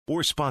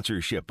or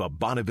sponsorship of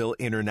Bonneville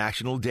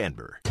International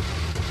Denver.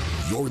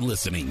 You're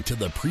listening to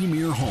the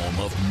premier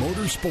home of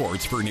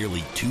motorsports for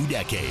nearly 2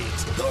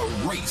 decades.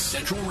 The Race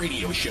Central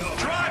Radio Show.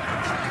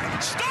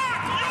 Drive!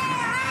 Start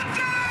your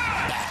engine!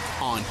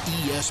 Back on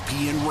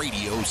ESPN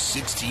Radio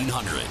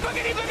 1600.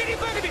 Boogity, boogity,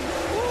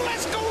 boogity!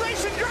 Let's go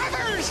racing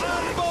drivers!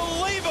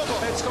 Unbelievable!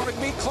 It's going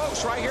to be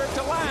close right here at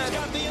the line. He's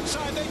got the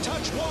inside. They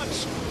touch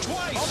once,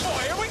 twice. Oh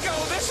boy, here we go.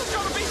 This is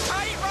going to be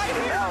tight right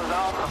here.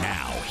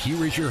 Now,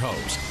 here is your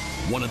host,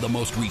 one of the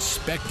most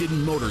respected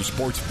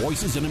motorsports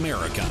voices in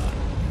America,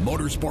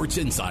 Motorsports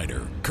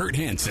Insider, Kurt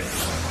Hansen.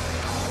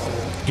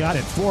 Got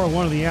it.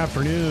 4:01 in the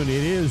afternoon. It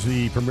is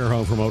the premier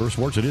home for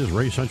motorsports. It is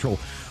Race Central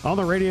on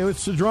the radio.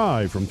 It's The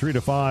Drive from 3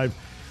 to 5.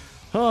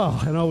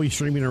 Oh, and always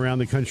streaming around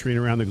the country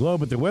and around the globe.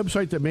 But the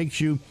website that makes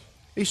you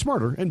a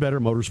smarter and better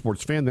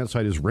motorsports fan, that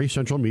site is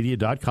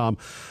racecentralmedia.com.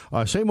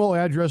 Same old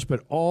address,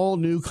 but all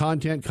new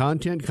content.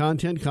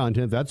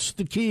 That's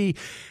the key.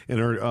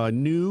 And our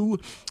new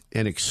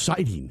and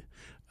exciting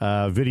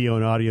video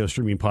and audio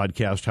streaming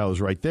podcast house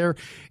right there.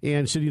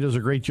 And Cindy does a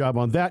great job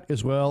on that,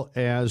 as well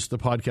as the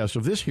podcast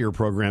of this here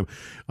program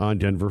on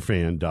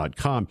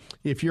denverfan.com.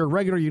 If you're a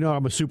regular, you know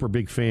I'm a super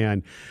big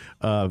fan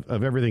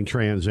of everything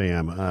Trans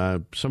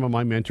Am. Some of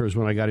my mentors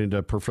when I got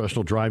into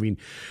professional driving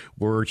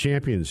were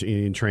champions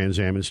in Trans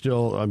Am, and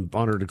still I'm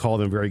honored to call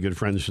them very good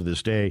friends to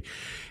this day.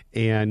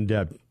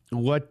 And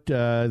what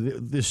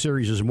this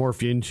series has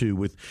morphed into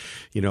with,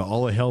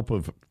 all the help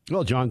of,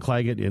 John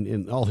Claggett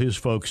and all his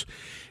folks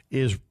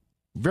is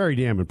very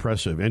damn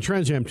impressive. And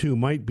Trans Am 2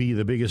 might be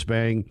the biggest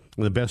bang,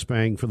 the best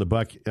bang for the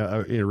buck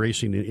in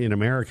racing in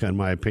America, in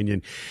my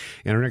opinion.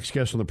 And our next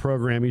guest on the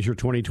program, he's your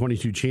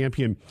 2022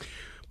 champion.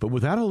 But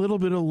without a little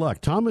bit of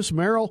luck, Thomas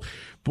Merrill,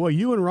 boy,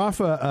 you and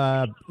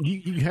Rafa,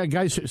 you had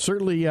guys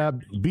certainly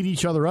beat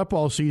each other up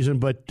all season,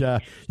 but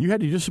you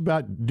had to just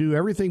about do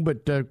everything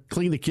but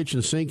clean the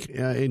kitchen sink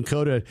in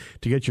COTA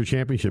to get your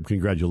championship.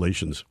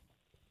 Congratulations.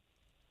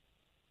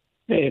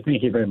 Hey,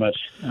 thank you very much.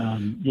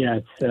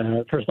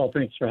 It's first of all,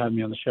 thanks for having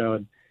me on the show.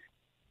 And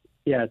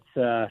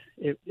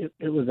it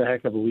was a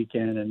heck of a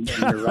weekend, and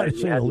you're right.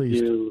 we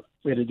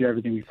had to do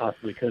everything we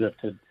possibly could have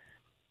to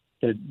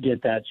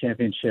get that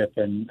championship,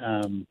 and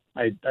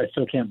I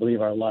still can't believe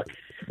our luck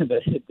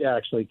that it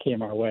actually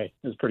came our way.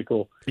 It was pretty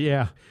cool.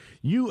 Yeah,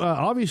 you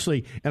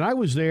obviously, and I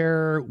was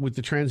there with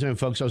the Trans Am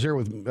folks. I was there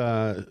with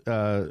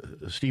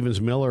Stevens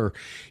Miller,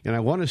 and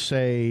I want to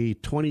say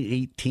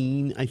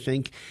 2018, I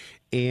think.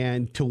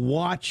 And to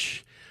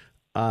watch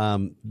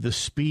the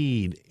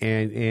speed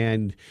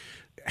and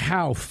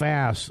how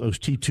fast those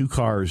T2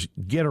 cars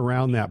get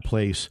around that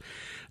place.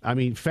 I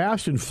mean,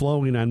 fast and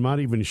flowing, I'm not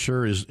even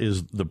sure is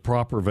the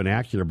proper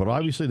vernacular, but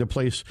obviously the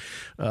place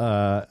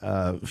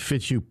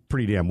fits you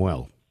pretty damn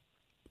well.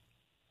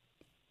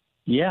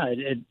 Yeah,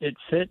 it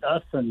fit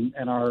us and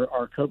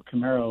our Cope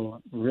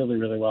Camaro really,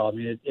 really well. I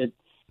mean,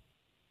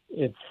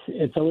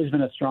 It's always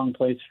been a strong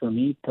place for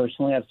me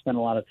personally. I've spent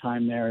a lot of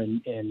time there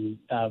in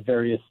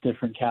various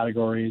different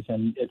categories,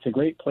 and it's a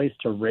great place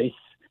to race.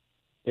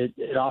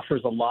 It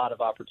offers a lot of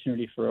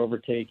opportunity for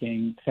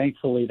overtaking.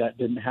 Thankfully, that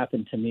didn't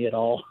happen to me at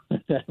all at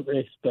that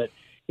race, but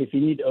if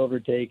you need to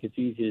overtake, it's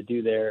easy to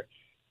do there.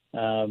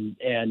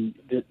 And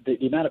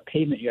the amount of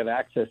pavement you have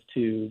access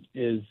to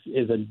is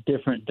a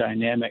different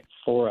dynamic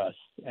for us.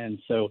 And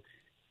so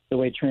the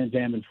way Trans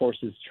Am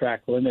enforces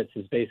track limits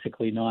is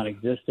basically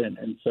non-existent.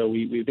 And so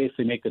we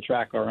basically make the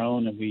track our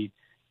own, and we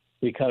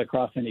cut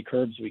across any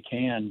curbs we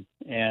can,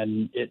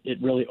 and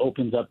it really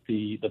opens up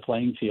the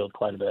playing field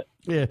quite a bit.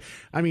 Yeah,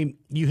 I mean,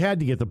 you had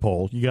to get the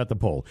pole. You got the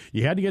pole.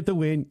 You had to get the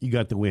win. You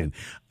got the win.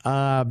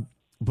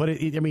 But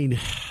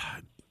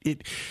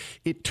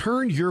it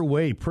turned your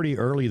way pretty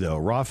early, though.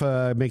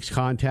 Rafa makes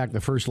contact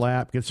the first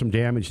lap, gets some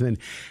damage, and then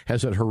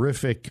has that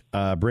horrific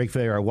brake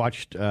failure. I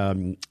watched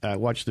the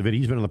video.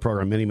 He's been on the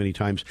program many, many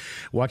times.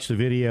 Watched the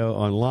video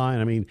online.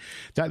 I mean,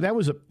 that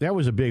was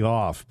a big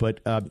off, but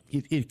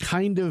it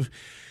kind of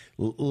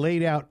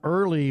laid out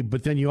early.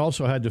 But then you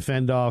also had to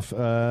fend off,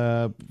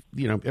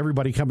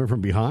 everybody coming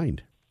from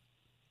behind.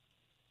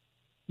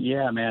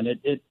 Yeah, man.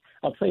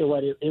 I'll tell you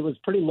what. It was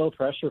pretty low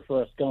pressure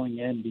for us going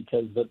in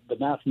because the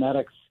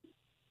mathematics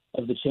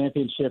of the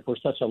championship were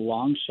such a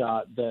long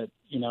shot that,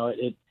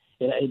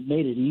 it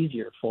made it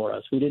easier for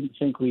us. We didn't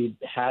think we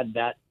had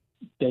that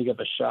big of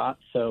a shot,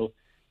 so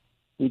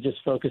we just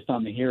focused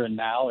on the here and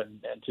now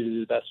and to do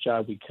the best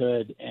job we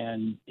could.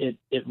 And it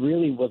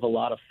really was a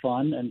lot of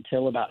fun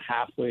until about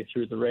halfway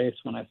through the race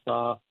when I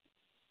saw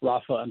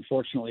Rafa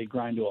unfortunately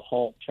grind to a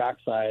halt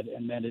trackside,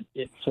 and then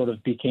it sort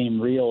of became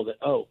real that,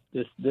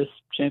 this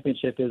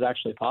championship is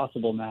actually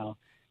possible now.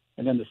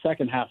 And then the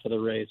second half of the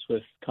race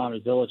with Connor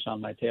Zilich on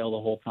my tail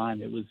the whole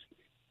time, it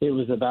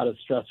was about as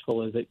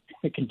stressful as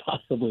it can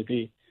possibly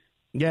be.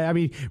 Yeah, I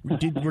mean,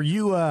 were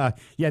you?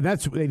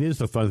 It is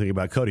the fun thing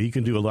about COTA. You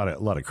can do a lot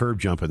of curb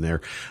jumping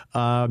there.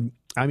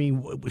 I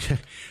mean,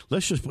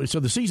 so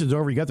the season's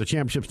over. You got the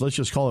championships. Let's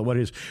just call it what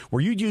it is. Were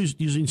you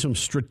using some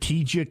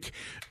strategic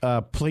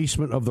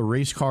placement of the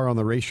race car on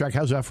the racetrack?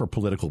 How's that for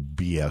political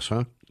BS,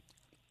 huh?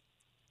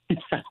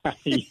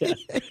 Yeah,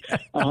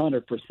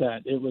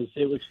 100%. It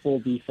was full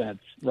defense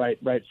right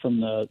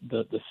from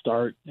the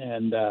start,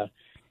 and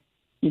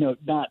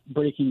not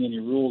breaking any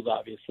rules,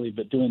 obviously,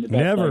 but doing the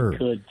best I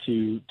could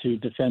to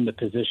defend the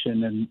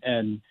position.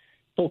 And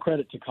full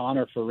credit to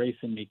Connor for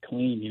racing me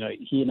clean.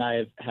 He and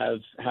I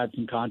have had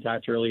some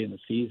contact early in the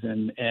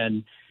season,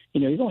 and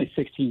he's only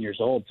 16 years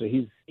old, so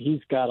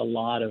he's got a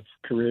lot of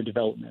career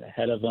development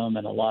ahead of him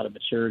and a lot of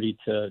maturity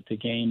to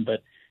gain.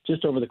 But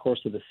just over the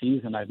course of the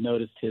season, I've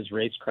noticed his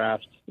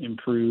racecraft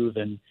improve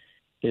and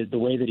the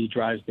way that he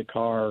drives the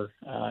car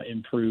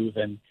improve.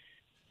 And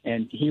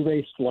he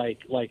raced like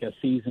a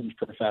seasoned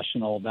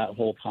professional that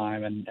whole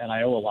time, and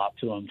I owe a lot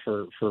to him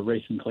for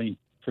racing clean,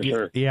 for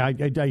sure. Yeah,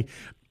 I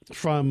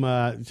from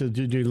to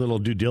do a little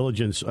due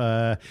diligence,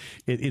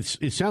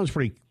 it sounds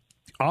pretty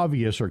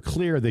obvious or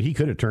clear that he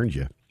could have turned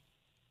you.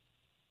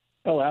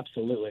 Oh,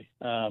 absolutely.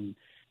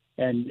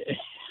 And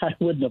I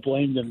wouldn't have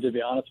blamed him, to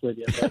be honest with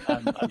you,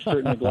 but I'm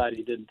certainly glad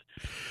he didn't.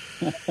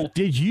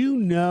 Did you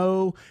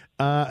know,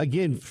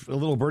 again, a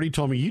little birdie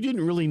told me, you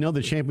didn't really know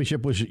the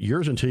championship was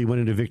yours until you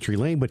went into Victory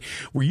Lane, but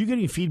were you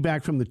getting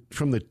feedback from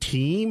the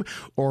team?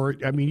 Or,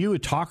 I mean, you a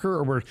talker,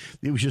 or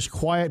it was just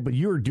quiet, but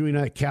you were doing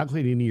that,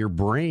 calculating in your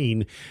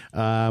brain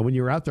when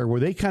you were out there? Were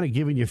they kind of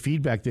giving you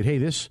feedback that, hey,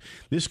 this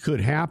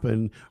could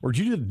happen, or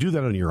did you do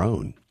that on your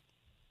own?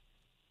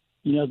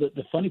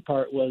 The funny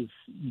part was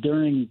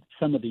during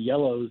some of the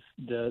yellows,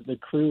 the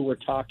crew were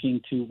talking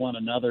to one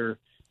another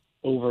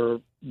over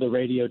the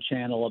radio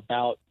channel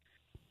about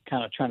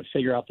kind of trying to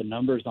figure out the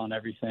numbers on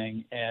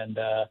everything. And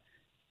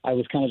I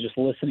was kind of just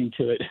listening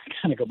to it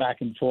kind of go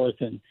back and forth,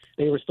 and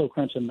they were still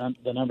crunching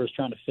the numbers,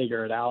 trying to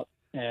figure it out.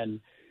 And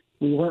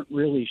we weren't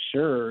really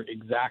sure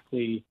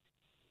exactly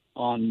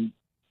on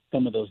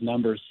some of those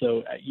numbers.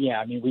 So, yeah,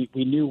 I mean,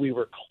 we knew we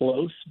were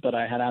close, but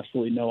I had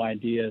absolutely no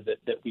idea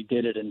that we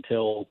did it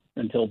until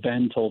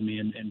Ben told me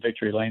in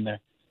Victory Lane there.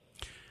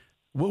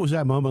 What was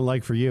that moment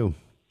like for you?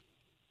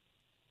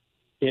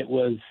 It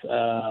was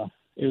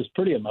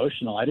pretty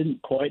emotional. I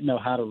didn't quite know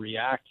how to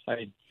react.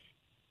 Like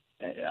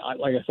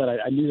I said,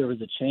 I knew there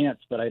was a chance,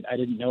 but I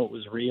didn't know it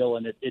was real,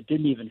 and it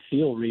didn't even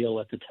feel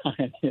real at the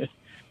time.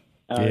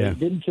 It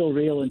didn't feel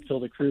real until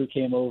the crew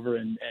came over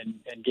and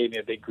gave me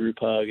a big group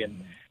hug.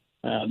 And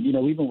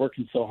we've been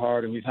working so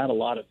hard, and we've had a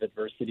lot of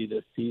adversity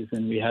this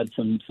season. We had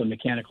some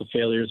mechanical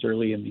failures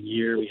early in the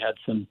year. We had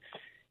some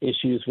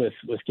issues with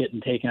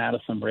getting taken out of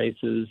some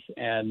races,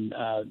 and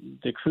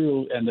the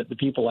crew and the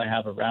people I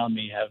have around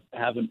me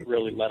haven't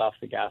really let off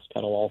the gas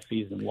pedal all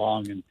season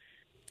long.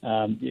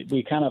 And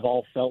we kind of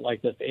all felt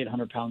like this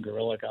 800-pound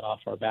gorilla got off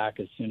our back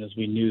as soon as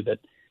we knew that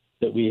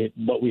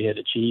what we had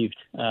achieved.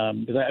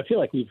 Because I feel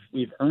like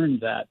we've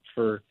earned that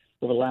for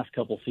over the last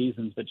couple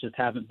seasons, but just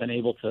haven't been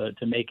able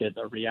to make it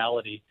a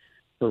reality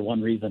for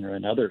one reason or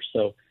another.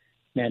 So,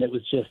 man, it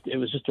was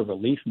just a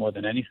relief more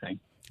than anything.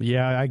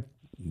 Yeah, I've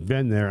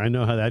been there. I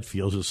know how that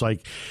feels. It's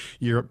like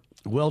you're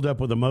welled up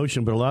with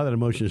emotion, but a lot of that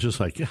emotion is just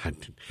like, God,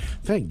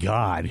 thank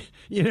God,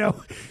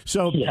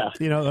 So, yeah,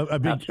 a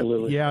big,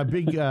 absolutely. Yeah, a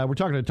big. We're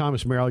talking to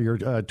Thomas Merrill, your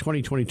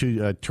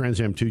 2022 Trans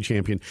Am 2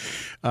 champion.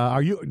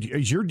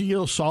 Is your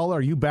deal solid?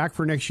 Are you back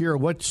for next year? Or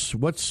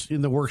what's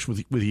in the works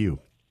with you?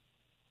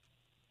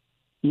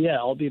 Yeah,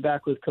 I'll be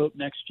back with Cope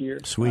next year.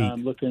 Sweet.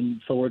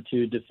 Looking forward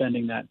to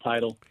defending that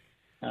title.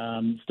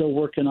 Still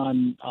working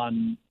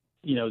on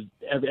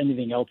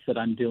anything else that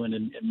I'm doing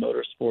in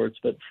motorsports,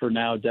 but for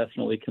now,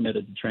 definitely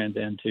committed to Trans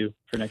Am 2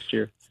 for next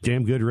year.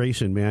 Damn good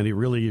racing, man. It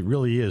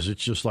really is.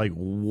 It's just like,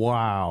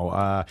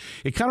 wow.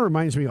 It kind of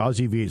reminds me of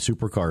Aussie V8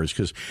 supercars,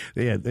 because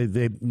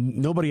they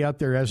nobody out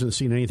there hasn't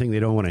seen anything they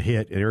don't want to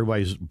hit, and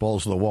everybody's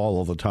balls to the wall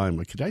all the time.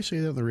 Like, did I say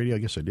that on the radio? I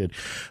guess I did.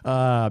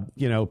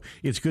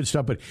 It's good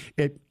stuff, but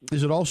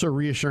is it also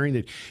reassuring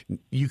that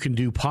you can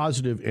do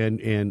positive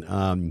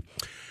and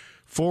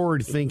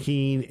forward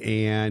thinking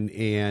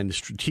and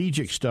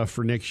strategic stuff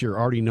for next year,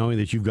 already knowing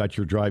that you've got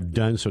your drive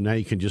done, so now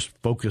you can just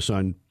focus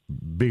on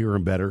bigger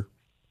and better?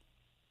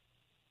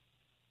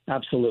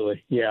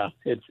 Absolutely. Yeah.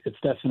 It's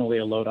definitely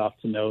a load off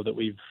to know that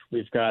we've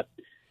got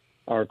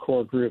our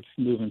core groups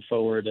moving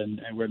forward, and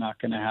we're not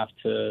going to have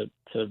to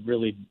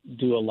really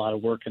do a lot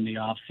of work in the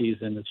off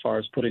season as far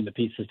as putting the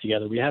pieces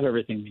together. We have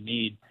everything we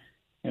need,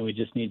 and we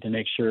just need to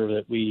make sure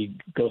that we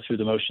go through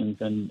the motions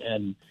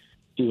and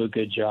do a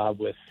good job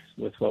with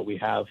what we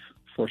have,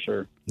 for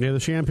sure. Yeah, the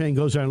champagne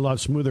goes down a lot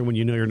smoother when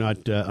you know you're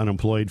not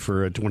unemployed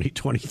for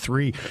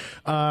 2023.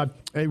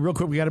 Hey, real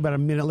quick, we got about a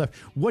minute left.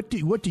 What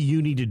do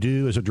you need to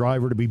do as a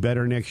driver to be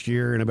better next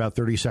year in about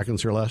 30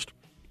 seconds or less?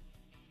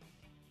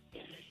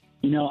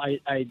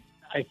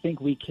 I think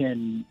we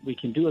can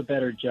do a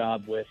better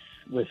job with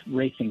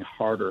racing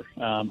harder.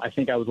 I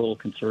think I was a little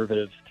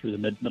conservative through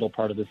the middle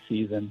part of the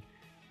season.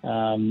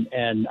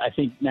 And I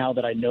think now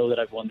that I know that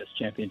I've won this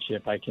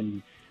championship, I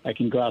can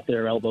go out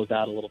there elbows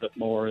out a little bit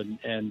more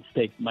and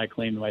stake my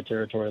claim to my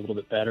territory a little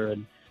bit better.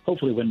 And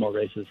hopefully win more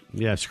races.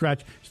 Yeah,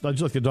 just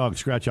let the dog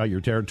scratch out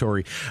your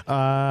territory.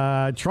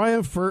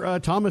 Triumph for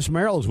Thomas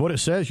Merrill is what it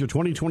says, your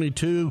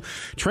 2022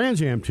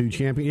 Trans Am 2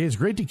 champion. It's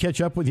great to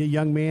catch up with you,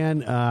 young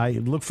man. I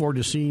look forward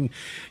to seeing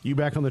you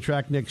back on the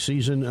track next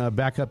season,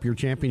 back up your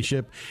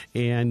championship,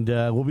 and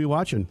we'll be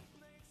watching.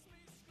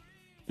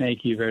 Thank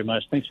you very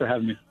much. Thanks for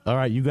having me. All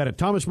right, you got it.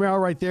 Thomas Merrill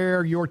right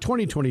there, your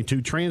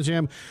 2022 Trans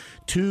Am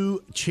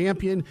 2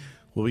 champion.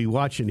 We'll be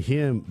watching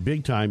him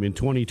big time in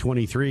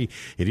 2023.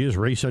 It is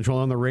Race Central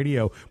on the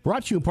radio,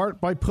 brought to you in part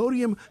by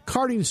Podium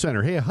Karting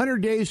Center. Hey,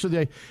 100 days to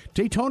the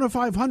Daytona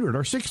 500,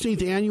 our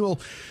 16th annual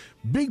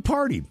big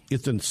party.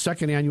 It's the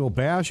second annual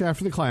Bash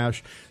After the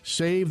Clash.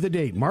 Save the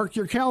date. Mark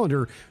your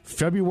calendar,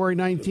 February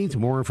 19th.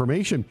 More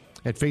information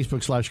at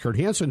Facebook/Kurt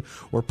Hansen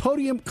or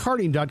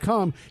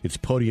podiumkarting.com. It's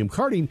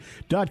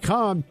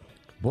podiumkarting.com.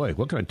 Boy,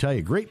 what can I tell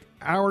you? Great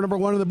hour number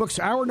 1 in the books.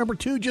 Hour number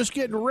 2 just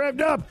getting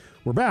revved up.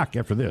 We're back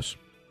after this.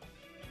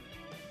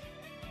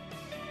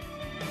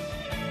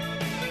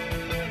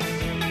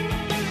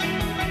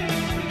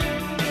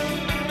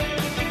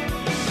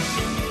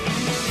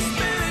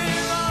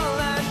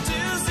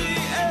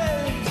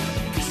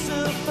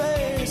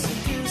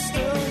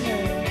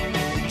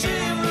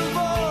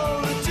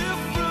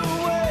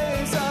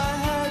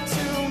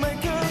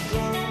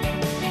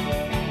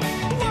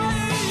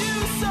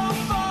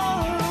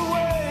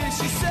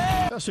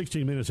 About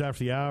 16 minutes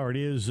after the hour, it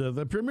is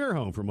the premier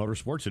home for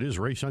motorsports. It is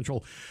Race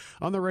Central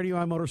on the radio.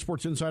 I'm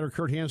Motorsports Insider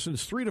Kurt Hansen.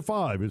 It's 3 to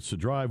 5. It's the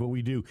drive, what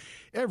we do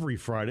every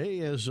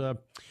Friday as,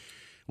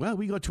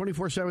 we go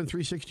 24/7,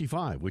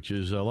 365, which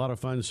is a lot of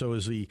fun. So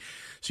as the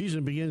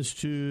season begins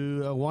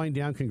to wind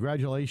down,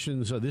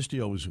 congratulations. This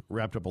deal was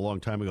wrapped up a long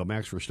time ago.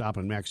 Max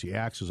Verstappen, Maxie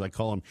Axe, as I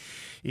call him,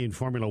 in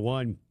Formula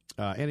One.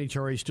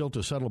 NHRA still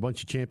to settle a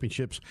bunch of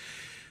championships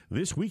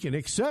this weekend,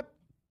 except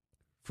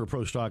for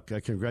Pro Stock.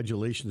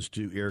 Congratulations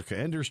to Erica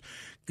Enders.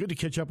 Good to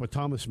catch up with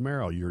Thomas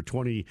Merrill, your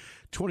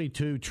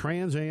 2022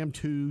 Trans Am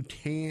 2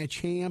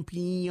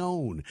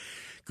 champion.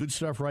 Good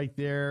stuff right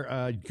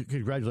there.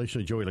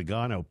 Congratulations to Joey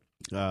Logano.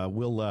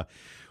 We'll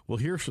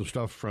hear some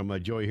stuff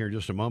from Joey here in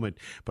just a moment,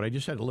 but I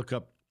just had to look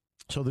up.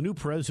 So the new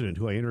president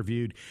who I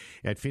interviewed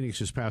at Phoenix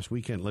this past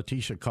weekend,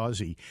 Letitia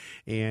Causey,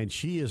 and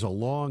she is a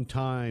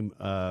long-time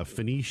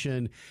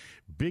Phoenician,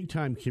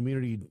 big-time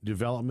community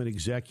development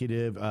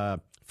executive,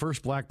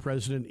 first black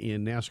president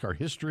in NASCAR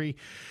history,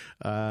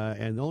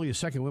 and only a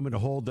second woman to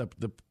hold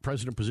the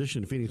president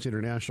position in Phoenix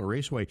International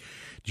Raceway.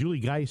 Julie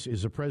Geis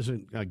is the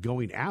president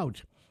going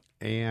out,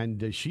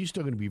 and she's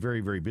still going to be very,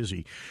 very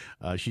busy.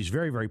 She's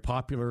very, very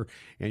popular,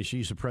 and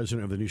she's the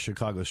president of the new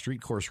Chicago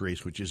Street Course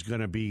race, which is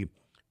going to be,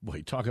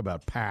 boy, talk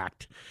about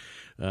packed.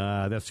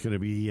 That's going to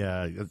be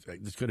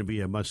it's going to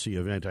be a must-see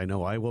event. I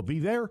know I will be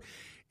there,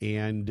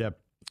 and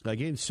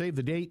again, save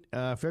the date,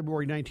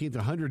 February 19th,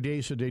 100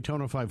 days to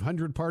Daytona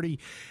 500 party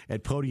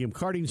at Podium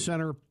Karting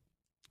Center.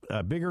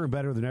 Bigger and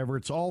better than ever.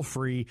 It's all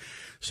free.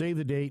 Save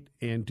the date,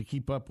 and to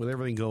keep up with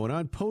everything going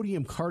on,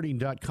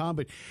 podiumkarting.com.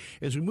 But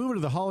as we move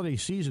into the holiday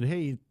season,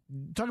 hey,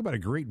 talk about a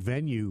great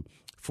venue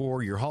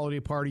for your holiday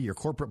party, your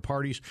corporate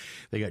parties.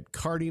 They got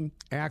karting,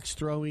 axe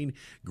throwing,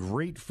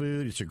 great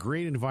food. It's a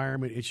great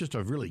environment. It's just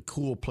a really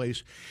cool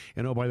place.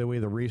 And oh, by the way,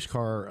 the race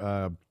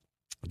car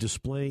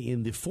display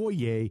in the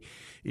foyer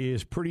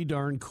is pretty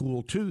darn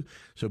cool too,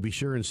 so be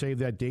sure and save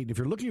that date. And if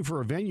you're looking for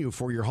a venue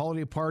for your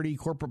holiday party,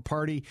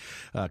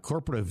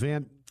 corporate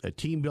event, a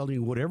team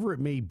building, whatever it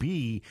may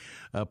be,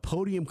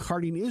 Podium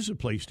Karting is a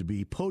place to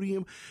be.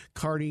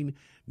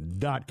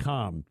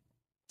 podiumkarting.com.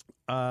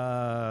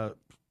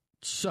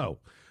 So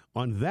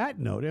on that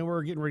note, and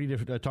we're getting ready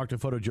to talk to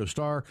Photo Joe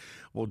Starr.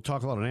 We'll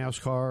talk a lot of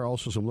NASCAR,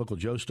 also some local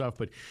Joe stuff,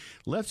 but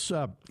let's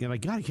and I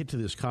got to get to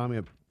this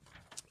comment.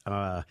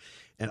 And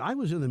I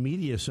was in the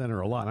media center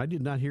a lot. I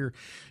did not hear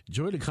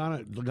Joey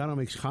Logano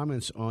makes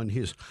comments on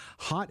his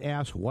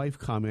hot-ass wife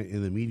comment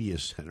in the media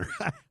center.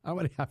 I'm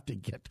going to have to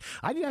get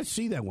 – I did not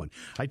see that one.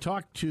 I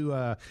talked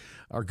to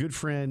our good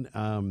friend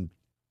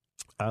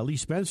Lee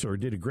Spencer,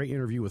 did a great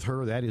interview with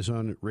her. That is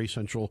on Race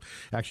Central.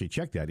 Actually,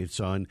 check that.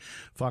 It's on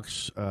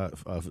Fox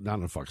not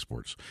on Fox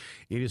Sports.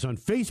 It is on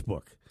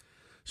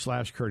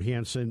Facebook/Kurt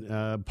Hansen.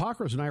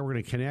 Pacros and I were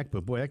going to connect,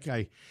 but boy, that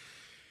guy –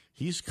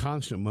 he's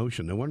constant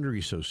motion. No wonder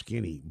he's so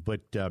skinny.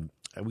 But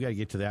we got to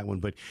get to that one.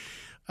 But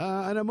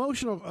an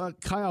emotional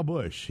Kyle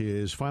Busch,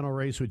 his final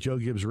race with Joe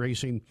Gibbs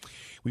Racing.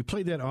 We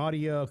played that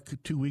audio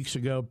 2 weeks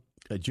ago.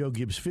 Joe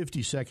Gibbs,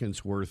 50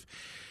 seconds worth.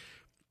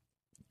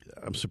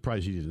 I'm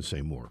surprised he didn't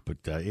say more. But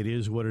it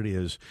is what it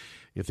is.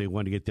 If they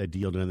wanted to get that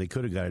deal done, they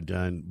could have got it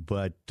done.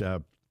 But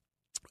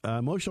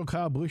emotional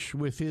Kyle Busch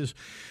with his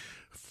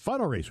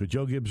final race with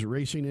Joe Gibbs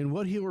Racing, and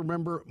what he'll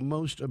remember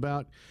most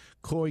about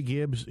Coy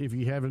Gibbs, if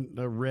you haven't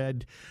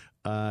read,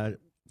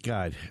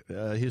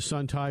 his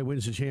son Ty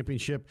wins the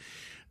championship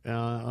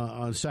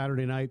on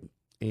Saturday night,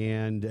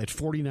 and at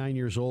 49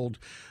 years old,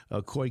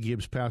 Coy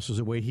Gibbs passes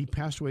away. He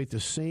passed away at the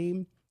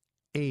same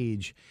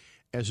age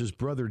as his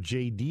brother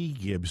J.D.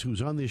 Gibbs,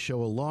 who's on this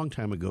show a long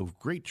time ago,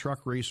 great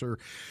truck racer,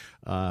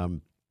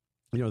 the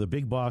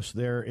big boss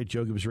there at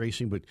Joe Gibbs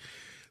Racing, but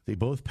They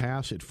both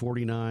pass at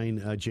 49.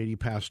 JD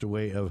passed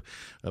away of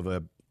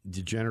a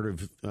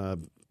degenerative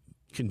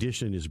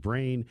condition in his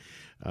brain.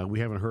 We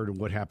haven't heard of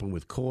what happened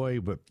with Coy,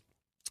 but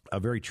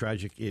very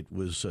tragic. It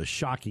was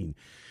shocking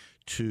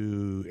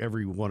to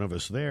every one of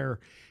us there,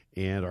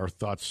 and our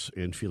thoughts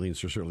and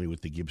feelings are certainly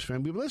with the Gibbs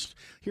family. But let's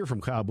hear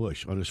from Kyle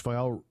Busch on his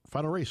final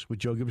race with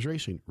Joe Gibbs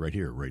Racing right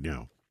here, right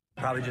now.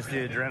 Probably just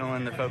the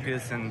adrenaline, the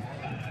focus, and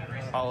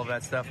all of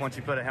that stuff. Once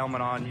you put a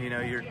helmet on, you know,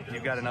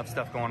 you've got enough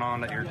stuff going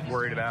on that you're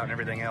worried about and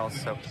everything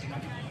else. So,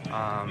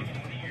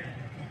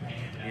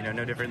 you know,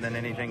 no different than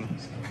anything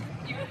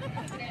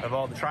of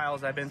all the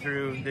trials I've been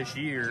through this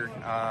year.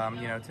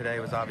 You know, today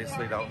was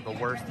obviously the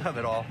worst of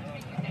it all,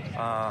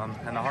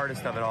 and the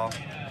hardest of it all.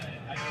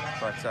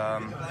 But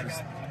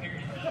just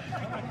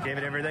gave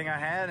it everything I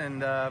had,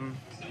 and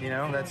you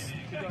know, that's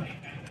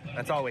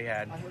all we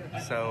had.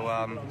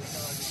 So,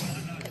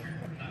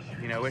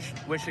 you know,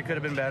 wish it could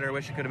have been better.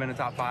 Wish it could have been a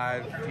top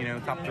 5, you know,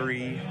 top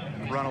 3,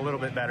 run a little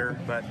bit better.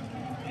 But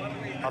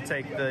I'll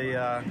take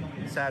the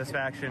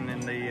satisfaction in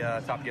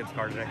the Top Gibbs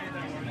car today.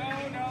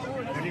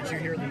 When did you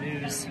hear the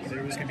news that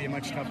it was going to be a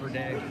much tougher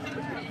day?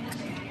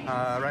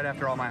 Right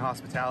after all my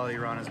hospitality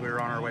run, as we were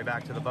on our way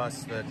back to the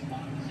bus, that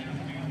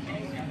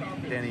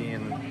Denny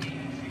and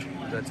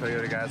the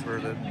Toyota guys were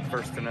the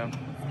first to know.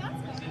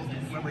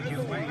 What do you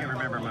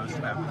remember most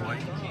about Coy?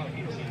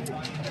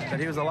 That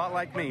he was a lot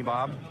like me,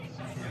 Bob.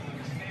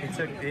 He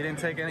didn't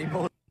take any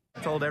bullshit.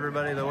 Told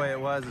everybody the way it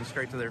was and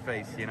straight to their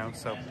face, you know.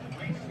 So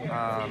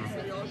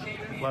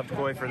loved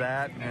Coy for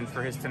that and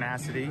for his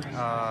tenacity.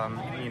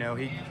 You know,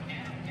 he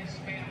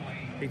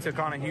took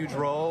on a huge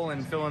role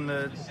in filling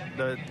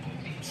the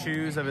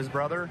shoes of his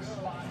brother,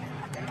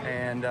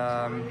 and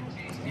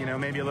you know,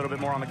 maybe a little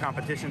bit more on the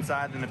competition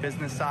side than the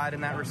business side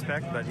in that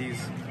respect. But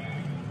he's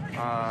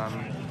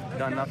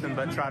done nothing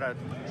but try to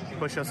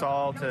push us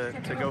all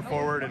to go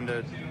forward and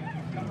to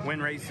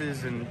win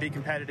races and be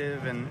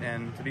competitive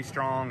and to be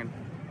strong and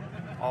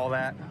all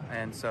that.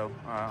 And so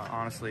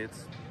honestly,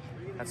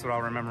 that's what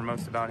I'll remember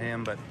most about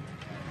him. But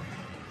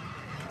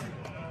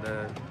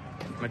the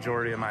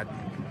majority of my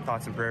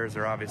thoughts and prayers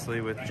are obviously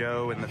with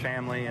Joe and the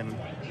family and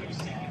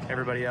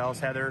everybody else,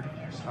 Heather,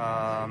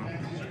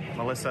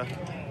 Melissa,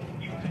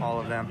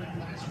 all of them.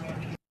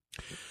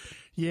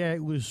 Yeah,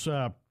 it was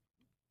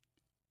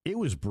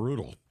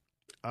brutal.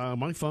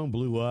 My phone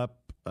blew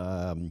up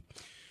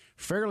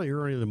fairly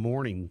early in the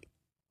morning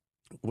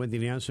when the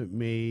announcement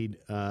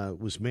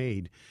was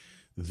made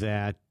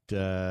that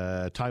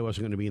Ty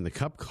wasn't going to be in the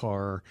Cup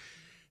car,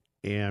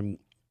 and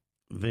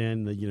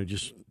then you know,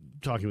 just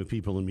talking with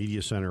people in the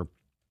media center,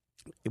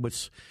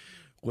 what's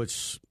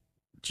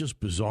just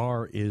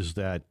bizarre is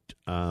that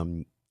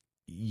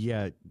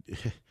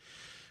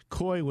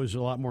Coy was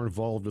a lot more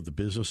involved with the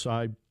business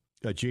side.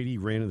 JD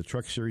ran in the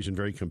truck series and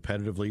very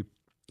competitively.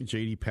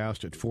 JD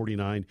passed at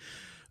 49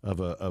 of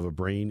a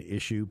brain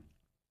issue.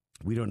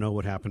 We don't know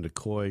what happened to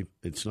Coy.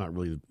 It's not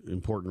really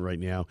important right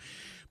now,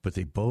 but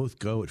they both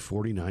go at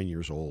 49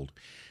 years old.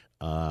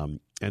 And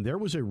there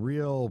was a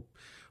real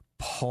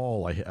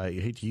pall. I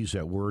hate to use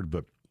that word,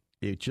 but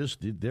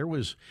there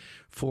was,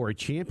 for a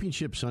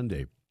championship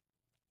Sunday,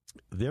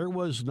 there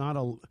was not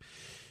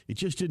it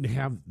just didn't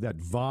have that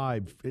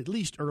vibe, at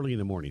least early in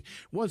the morning.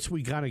 Once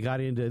we kind of got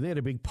into, they had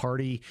a big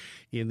party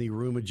in the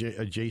room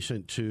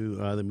adjacent to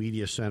the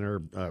media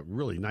center,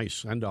 really nice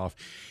send-off.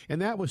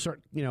 And that was,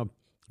 you know,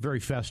 very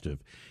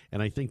festive.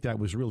 And I think that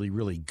was really,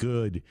 really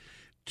good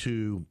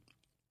to,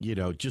 you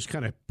know, just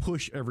kind of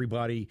push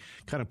everybody,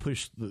 kind of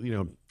push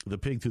the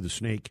pig through the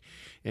snake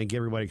and get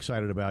everybody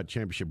excited about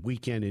championship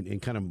weekend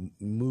and kind of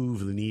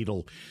move the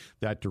needle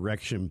that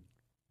direction.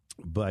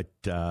 But,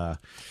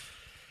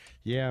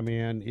 yeah,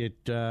 man,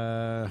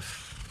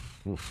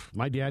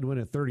 my dad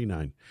went at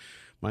 39.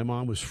 My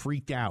mom was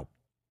freaked out.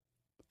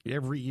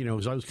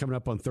 As I was coming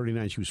up on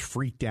 39, she was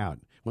freaked out.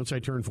 Once I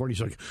turned 40,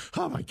 she's like,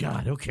 oh, my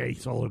God, okay,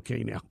 it's all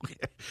okay now.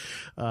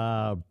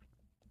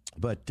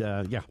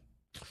 Yeah,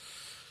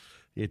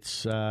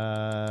 it's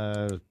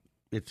a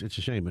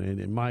shame.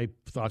 And my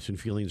thoughts and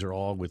feelings are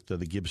all with the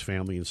Gibbs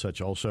family and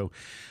such also.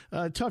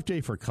 Tough day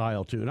for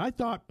Kyle, too. And I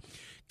thought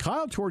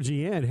Kyle, towards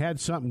the end,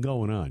 had something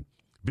going on.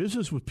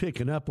 Business was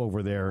picking up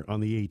over there on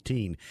the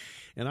 18.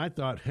 And I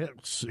thought,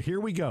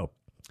 here we go.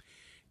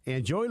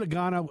 And Joey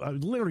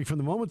Logano, literally from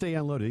the moment they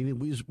unloaded,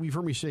 we've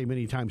heard me say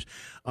many times,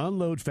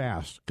 unload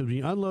fast. Because when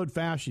you unload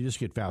fast, you just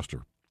get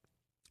faster.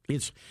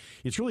 It's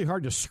really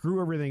hard to screw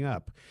everything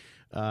up.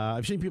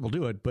 I've seen people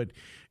do it,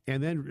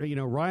 and then, you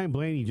know, Ryan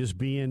Blaney just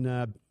being,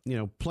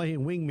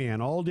 playing wingman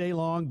all day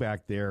long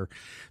back there.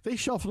 They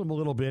shuffled him a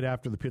little bit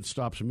after the pit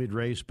stops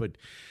mid-race, but,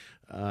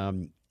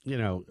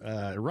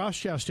 Ross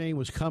Chastain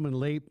was coming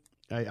late.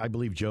 I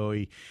believe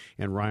Joey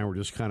and Ryan were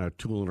just kind of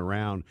tooling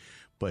around,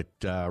 but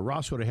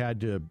Ross would have had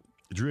to have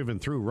driven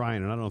through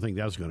Ryan, and I don't think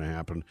that's going to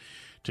happen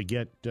to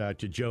get to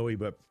Joey.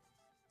 But,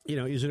 you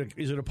know, is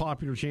it a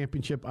popular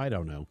championship? I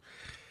don't know.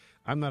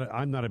 I'm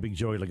not a big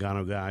Joey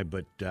Logano guy,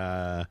 but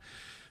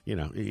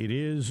it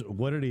is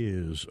what it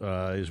is,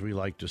 as we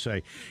like to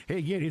say. Hey,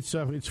 again,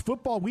 it's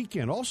football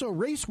weekend, also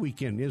race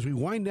weekend as we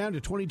wind down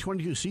to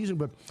 2022 season,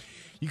 but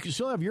you can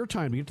still have your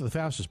time to get to the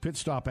fastest pit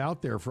stop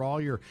out there for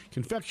all your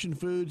confection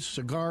foods,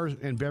 cigars,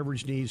 and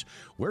beverage needs.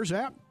 Where's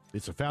that?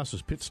 It's the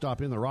fastest pit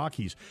stop in the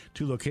Rockies.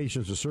 2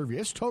 locations to serve you.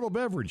 It's Total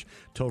Beverage,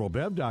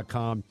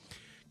 TotalBev.com.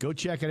 Go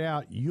check it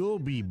out. You'll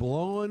be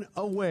blown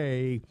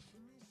away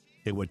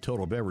at what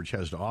Total Beverage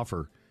has to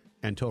offer,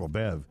 and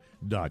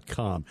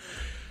TotalBev.com.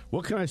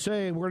 What can I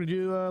say? We're going to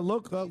do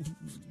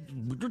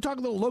we're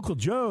talking a little Local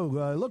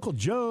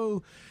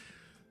Joe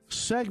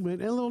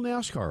segment, and a little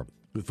NASCAR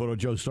with Photo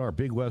Joe Star,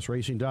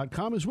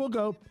 BigWestRacing.com, as we'll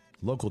go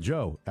Local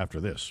Joe after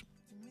this.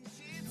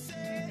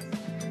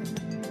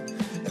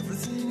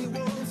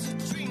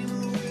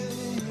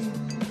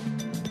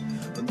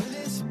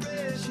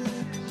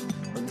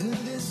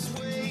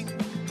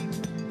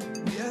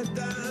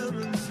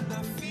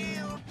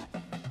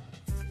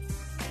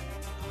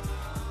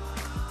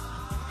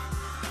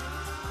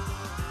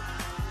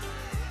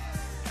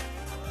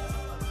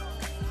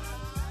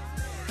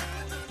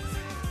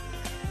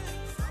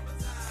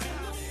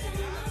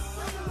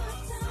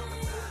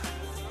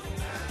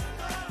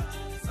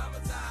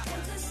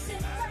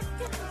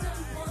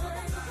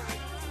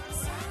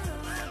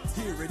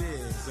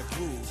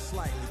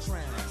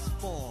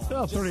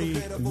 Well,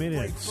 30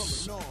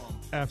 minutes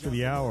after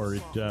the hour,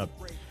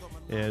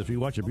 as we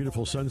watch a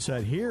beautiful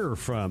sunset here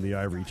from the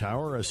Ivory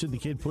Tower. Sid the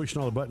Kid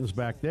pushing all the buttons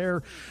back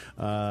there.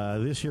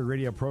 This here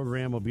radio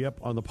program will be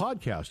up on the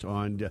podcast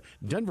on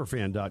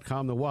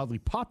DenverFan.com, the wildly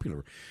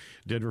popular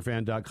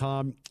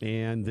DenverFan.com,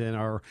 and then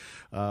our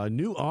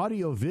new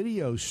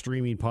audio-video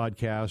streaming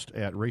podcast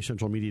at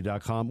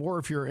RaceCentralMedia.com, or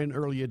if you're an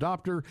early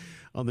adopter,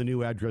 on the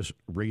new address,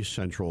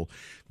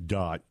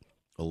 RaceCentral.com.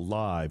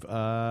 Live.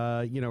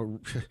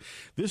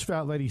 This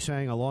fat lady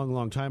sang a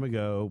long time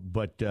ago,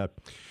 but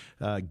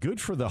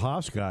good for the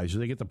Haas guys.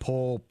 They get the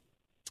pole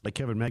like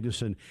Kevin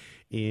Magnussen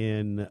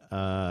in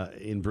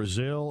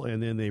Brazil,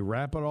 and then they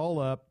wrap it all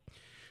up.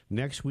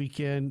 Next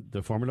weekend,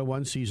 the Formula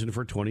One season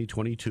for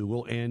 2022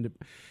 will end,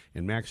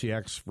 and Maxi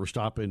X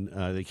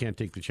Verstappen, they can't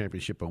take the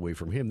championship away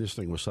from him. This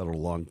thing was settled a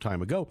long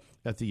time ago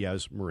at the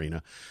Yas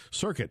Marina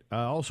circuit.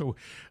 Also,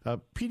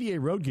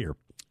 PDA Road Gear.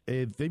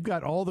 They've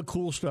got all the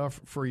cool stuff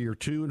for your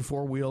 2- and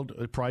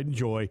 4-wheeled pride and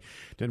joy.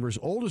 Denver's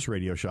oldest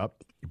radio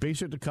shop,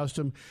 basic to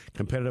custom,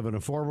 competitive and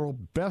affordable,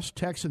 best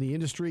techs in the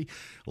industry,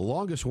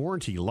 longest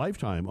warranty,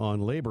 lifetime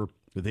on labor.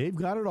 They've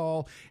got it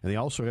all, and they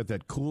also have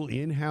that cool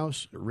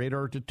in-house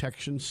radar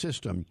detection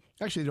system.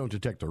 Actually, they don't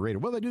detect the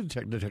radar. Well, they do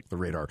detect the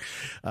radar.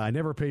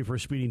 Never pay for a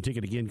speeding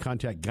ticket again.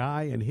 Contact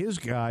Guy and his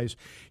guys,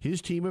 his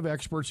team of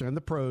experts and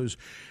the pros.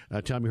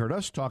 Tell me you heard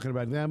us talking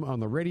about them on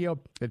the radio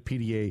at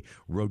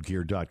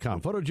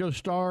PDARoadgear.com. Photo Joe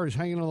Star is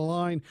hanging on the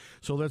line,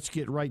 so let's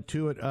get right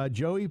to it.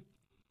 Joey,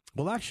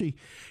 well, actually,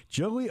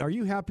 Joey, are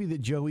you happy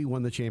that Joey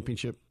won the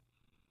championship?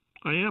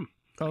 I am.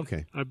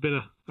 Okay.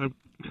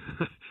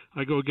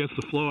 I go against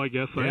the flow, I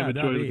guess. I am a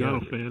Joey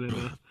Logano fan,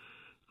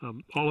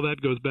 and all of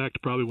that goes back to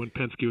probably when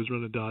Penske was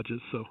running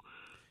Dodges. So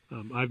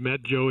I've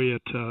met Joey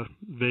at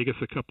Vegas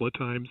a couple of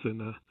times,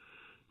 and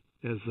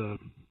as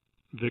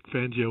Vic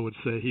Fangio would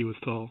say, he was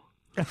tall.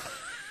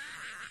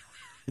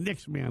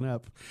 Next man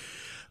up.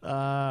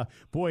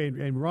 Boy,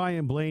 and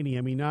Ryan Blaney,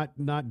 I mean,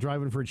 not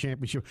driving for a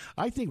championship.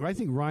 I think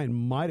Ryan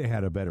might have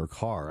had a better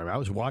car. I mean, I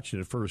was watching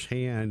it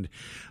firsthand,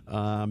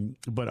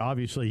 but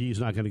obviously he's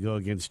not going to go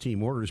against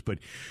team orders. But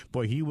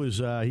boy, he was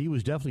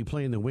definitely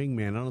playing the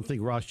wingman. I don't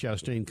think Ross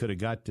Chastain could have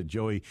got to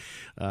Joey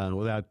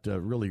without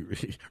really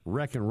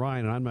wrecking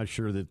Ryan. And I'm not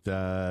sure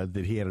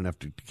that he had enough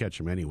to catch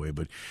him anyway.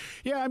 But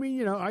yeah, I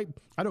mean, I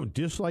don't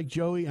dislike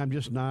Joey. I'm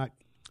just not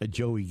a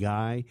Joey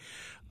guy.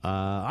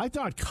 I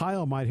thought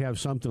Kyle might have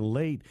something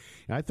late.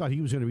 I thought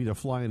he was going to be the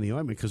fly in the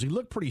ointment because he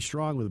looked pretty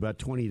strong with about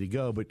 20 to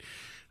go, but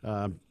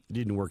it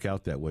didn't work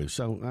out that way.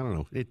 So I don't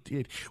know.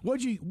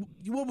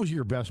 What was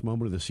your best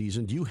moment of the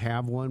season? Do you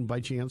have one by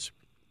chance?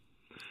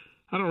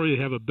 I don't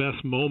really have a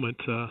best moment.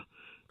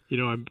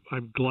 I'm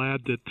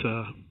glad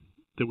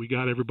that we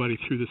got everybody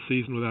through the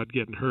season without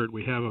getting hurt.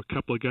 We have a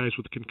couple of guys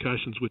with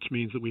concussions, which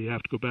means that we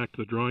have to go back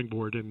to the drawing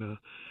board and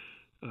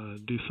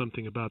do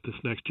something about this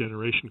next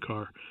generation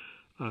car.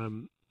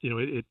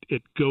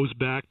 It goes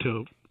back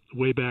to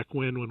way back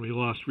when we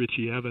lost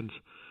Richie Evans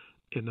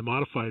in the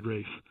modified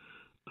race.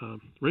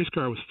 Race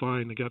car was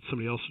fine. They got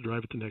somebody else to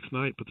drive it the next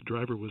night, but the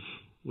driver was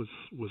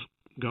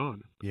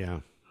gone.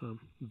 Yeah.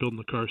 Building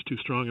the cars too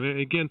strong. And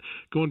again,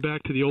 going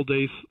back to the old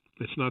days,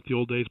 it's not the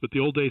old days, but the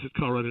old days at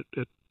Colorado,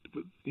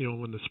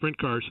 when the sprint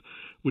cars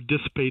would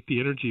dissipate the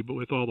energy, but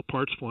with all the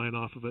parts flying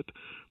off of it,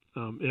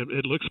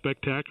 it looked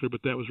spectacular.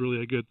 But that was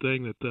really a good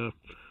thing that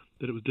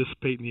it was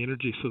dissipating the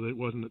energy so that it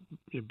wasn't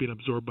being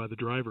absorbed by the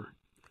driver.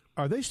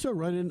 Are they still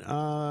running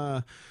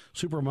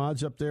super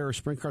mods up there or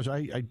sprint cars?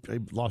 I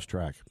lost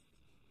track.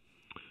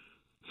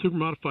 Super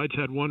Modifieds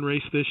had one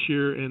race this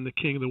year, and the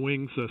King of the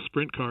Wings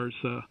sprint cars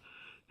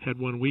had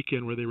one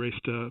weekend where they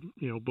raced,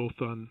 both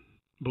on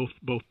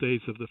both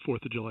days of the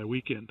 4th of July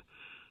weekend.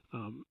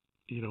 And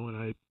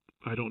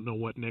I don't know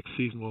what next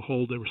season will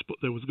hold. There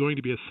was going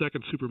to be a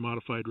second super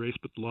modified race,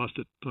 but lost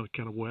it on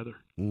account of weather.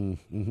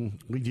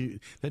 Mm-hmm.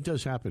 That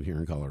does happen here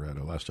in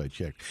Colorado. Last I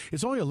checked,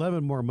 it's only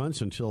 11 more months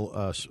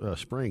until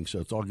spring, so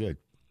it's all good.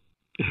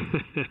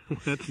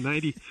 That's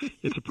 90.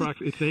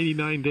 It's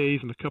 89 days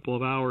and a couple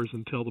of hours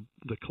until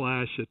the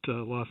clash at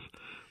Los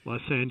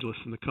Angeles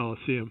in the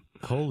Coliseum.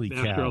 Holy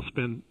NASCAR cow! will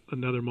spend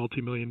another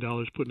multi-million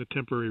dollars putting a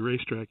temporary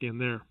racetrack in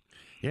there.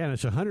 Yeah, and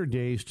it's 100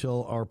 days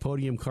till our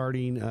podium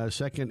karting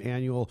second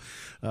annual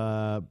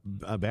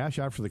bash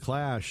out for the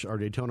Clash, our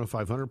Daytona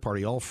 500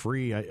 party, all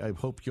free. I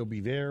hope you'll be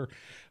there.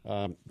 It's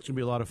going to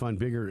be a lot of fun,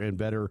 bigger and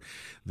better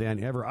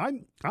than ever.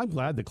 I'm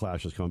glad the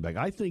Clash is coming back.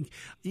 I think,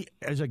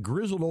 as a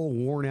grizzled old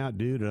worn out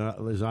dude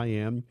as I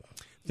am,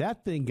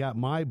 that thing got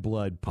my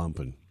blood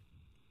pumping.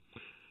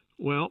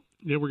 Well,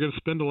 we're going to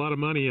spend a lot of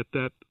money at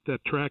that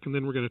track, and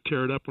then we're going to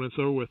tear it up when it's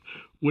over with.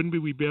 Wouldn't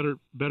it be better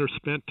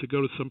spent to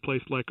go to some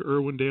place like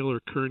Irwindale or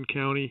Kern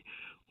County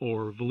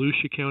or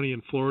Volusia County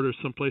in Florida or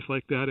someplace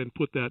like that, and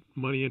put that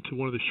money into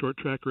one of the short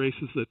track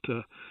races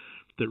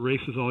that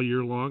races all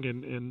year long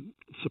and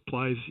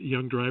supplies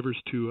young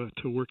drivers to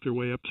work their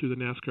way up through the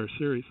NASCAR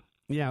series?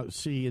 Yeah,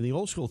 see, in the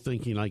old school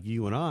thinking like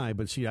you and I,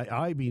 but see,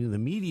 I being in the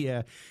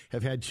media,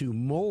 have had to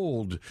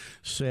mold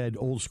said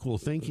old school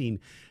thinking.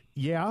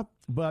 Yeah,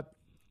 but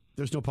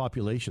there's no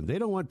population. They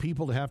don't want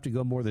people to have to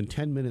go more than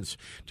 10 minutes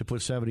to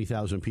put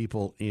 70,000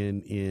 people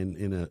in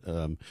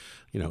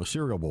a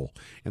cereal bowl,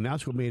 and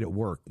that's what made it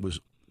work. Was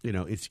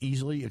it's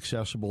easily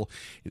accessible.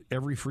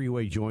 Every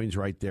freeway joins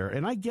right there,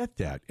 and I get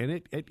that. And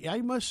it I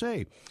must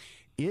say,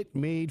 it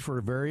made for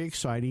a very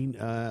exciting.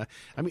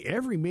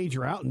 Every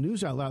major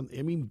news outlet.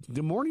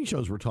 The morning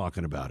shows were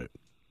talking about it.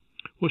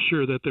 Well,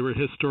 sure, that there were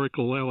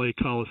historical L.A.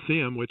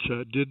 Coliseum, which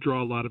did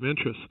draw a lot of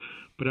interest.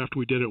 But after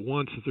we did it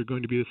once, is there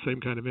going to be the same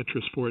kind of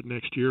interest for it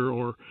next year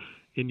or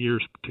in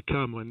years to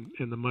come?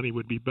 And the money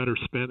would be better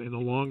spent in the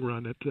long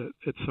run at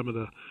some of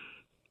the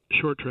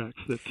short tracks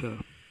that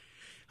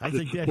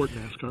support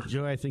NASCAR.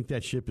 Joe, I think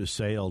that ship has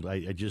sailed.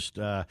 I just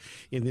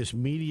in this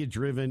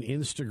media-driven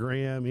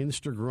Instagram,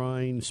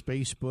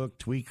 Facebook,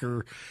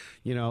 Tweaker,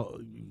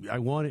 I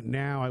want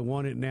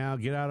it now.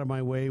 Get out of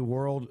my way,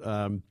 world.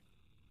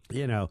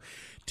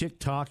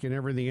 TikTok and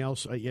everything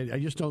else. I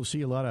just don't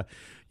see a lot of,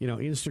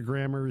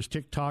 Instagrammers,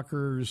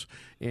 TikTokers,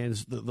 and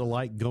the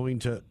like going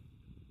to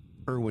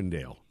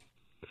Irwindale.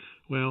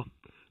 Well,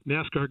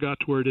 NASCAR got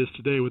to where it is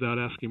today without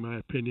asking my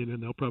opinion,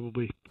 and they're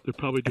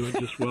probably doing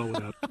just well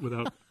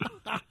without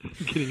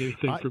getting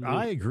anything from me.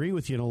 I agree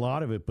with you in a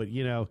lot of it, but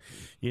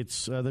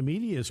it's the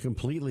media has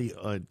completely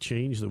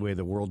changed the way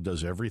the world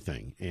does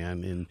everything.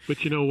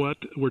 But you know what?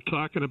 We're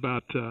talking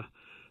about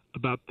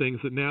things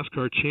that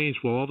NASCAR changed.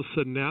 Well, all of a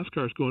sudden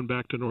NASCAR is going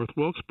back to North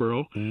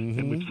Wilkesboro,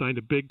 and we've signed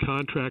a big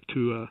contract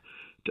to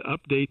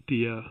update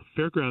the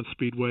Fairgrounds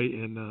Speedway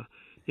in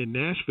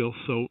Nashville.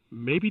 So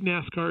maybe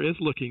NASCAR is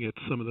looking at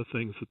some of the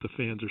things that the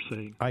fans are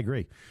saying. I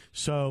agree.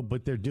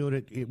 But they're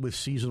doing it with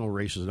seasonal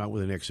races, not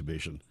with an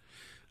exhibition.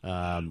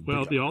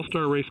 The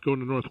All-Star race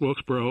going to North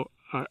Wilkesboro,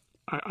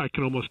 I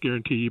can almost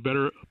guarantee you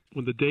better,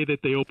 when the day that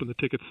they open the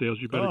ticket sales,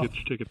 you better get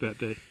your ticket that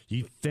day.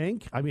 You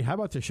think? How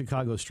about the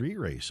Chicago Street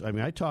Race?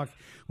 I talked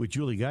with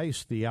Julie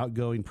Geist, the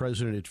outgoing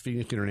president at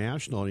Phoenix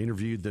International, and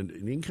interviewed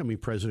the incoming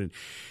president.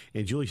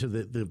 And Julie said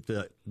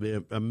that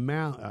the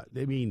amount,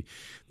 the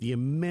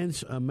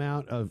immense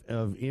amount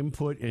of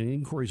input and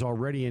inquiries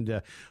already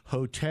into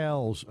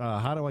hotels.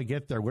 How do I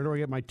get there? Where do I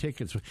get my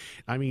tickets?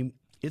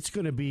 It's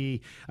going to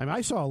be. I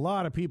saw a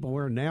lot of people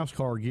wearing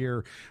NASCAR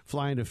gear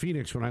flying to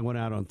Phoenix when I went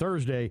out on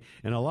Thursday,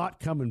 and a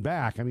lot coming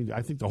back.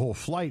 I think the whole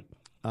flight.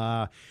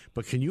 But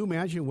can you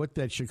imagine what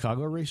that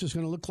Chicago race is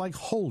going to look like?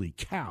 Holy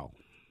cow!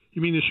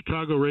 You mean the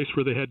Chicago race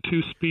where they had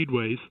two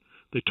speedways?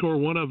 They tore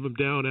one of them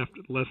down after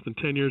less than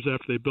 10 years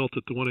after they built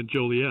it, the one in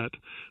Joliet.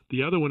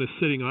 The other one is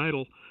sitting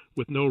idle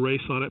with no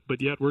race on it,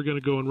 but yet we're going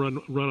to go and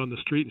run on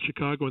the street in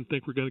Chicago and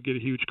think we're going to get a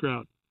huge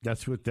crowd.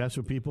 That's what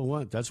people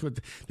want. That's what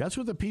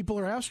the people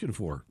are asking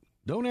for.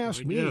 Don't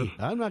ask me. Yes.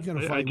 I'm not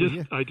going to fight with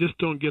you. I just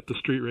don't get the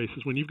street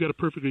races. When you've got a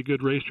perfectly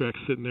good racetrack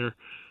sitting there,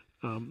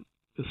 a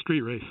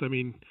street race,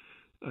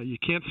 you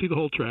can't see the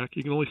whole track.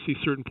 You can only see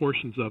certain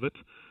portions of it.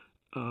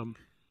 And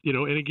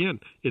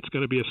again, it's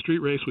going to be a street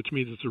race, which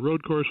means it's a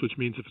road course, which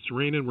means if it's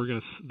raining,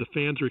 the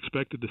fans are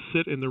expected to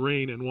sit in the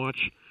rain and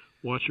watch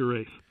a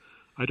race.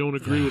 I don't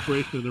agree with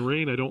racing in the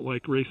rain. I don't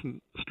like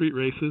racing street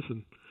races,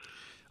 and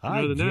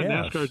other than that,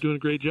 NASCAR is doing a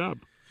great job.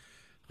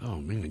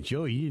 Oh man,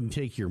 Joey, you didn't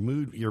take your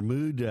mood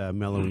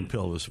mellowing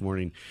pill this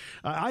morning.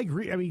 I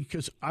agree.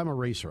 Because I'm a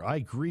racer, I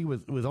agree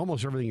with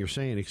almost everything you're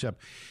saying,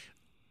 except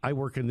I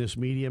work in this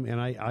medium,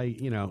 and I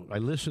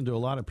listen to a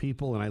lot of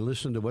people, and I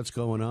listen to what's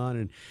going on,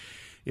 and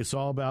it's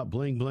all about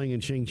bling bling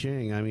and ching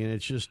ching.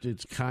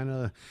 It's kind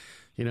of,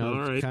 all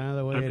right. kind of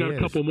the way it is. I've got a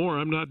couple more.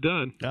 I'm not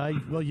done.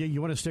 You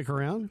want to stick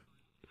around?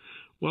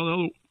 Well,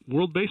 no.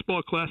 World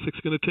Baseball Classic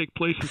is going to take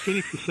place in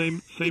Phoenix the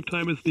same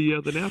time as the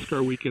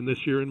NASCAR weekend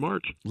this year in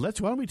March. Why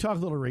don't we talk a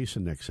little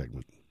racing next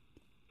segment?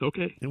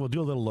 Okay. And we'll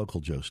do a little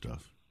local Joe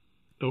stuff.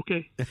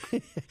 Okay.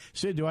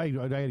 Sid, do I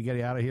got to get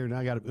out of here? Now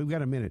we've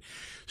got a minute.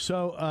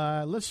 So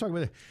let's talk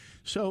about it.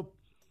 So,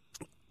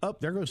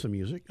 there goes the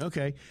music.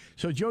 Okay.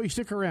 So, Joey,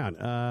 stick around.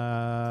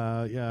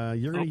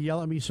 You're going to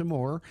yell at me some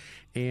more,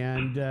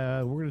 and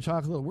we're going to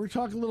talk a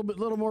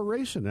little more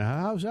racing.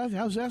 How's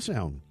that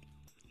sound?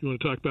 You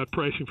want to talk about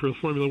pricing for the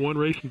Formula One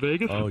race in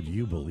Vegas? Oh, do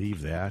you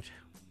believe that?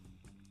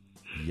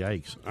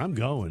 Yikes! I'm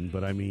going,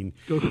 but I mean,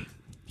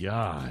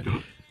 God.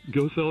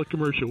 Go sell a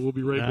commercial. We'll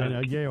be right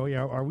back. Yeah.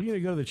 Are we going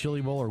to go to the Chili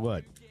Bowl or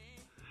what?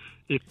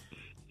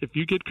 If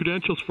you get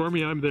credentials for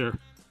me, I'm there.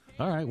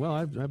 All right. Well,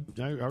 I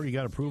already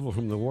got approval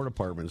from the War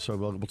Department, so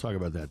we'll talk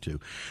about that too.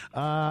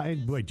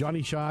 And boy,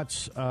 Johnny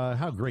Schatz,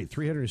 how great!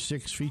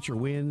 306 feature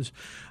wins.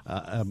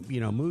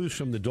 Moves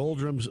from the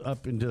doldrums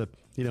up into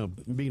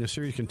being a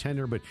serious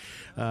contender. But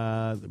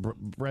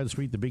Brad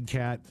Sweet, the big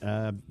cat,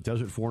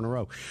 does it 4 in a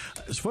row.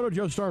 It's Photo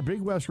Joe Star,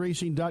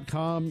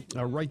 BigWestRacing.com,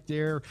 right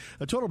there.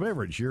 A Total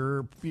Beverage,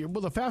 you're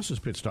the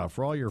fastest pit stop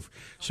for all your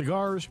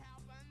cigars,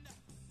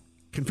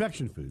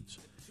 confection foods.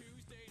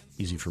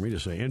 Easy for me to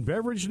say. And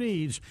beverage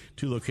needs,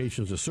 2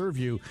 locations to serve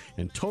you,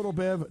 and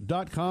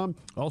TotalBev.com.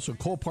 Also,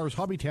 Colpar's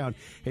Hobbytown.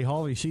 Hey,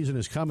 holiday season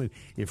is coming.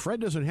 If Fred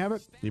doesn't have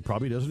it, it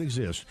probably doesn't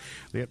exist.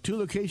 They have 2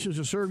 locations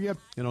to serve you,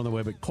 and on the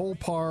web at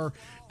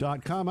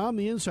Colpar.com. I'm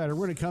the Insider.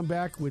 We're going to come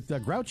back with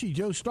Grouchy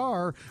Joe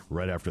Star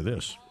right after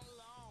this.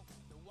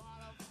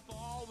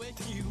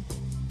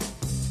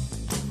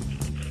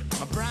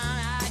 A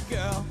brown-eyed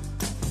girl.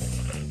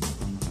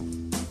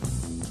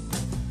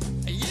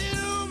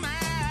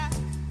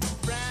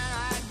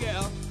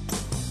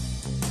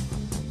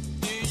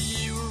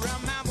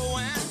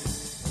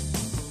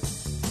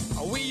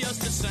 We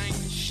used to sing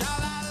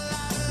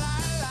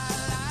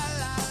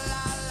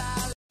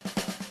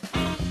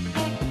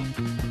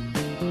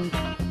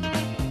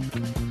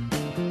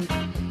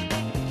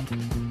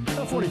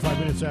sha-la-la-la-la-la-la-la. 45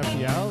 minutes after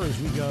the hour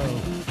as we go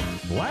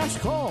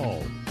last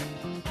call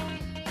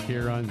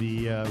here on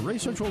the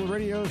Race Central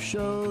Radio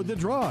Show, The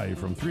Drive,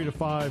 from 3 to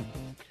 5.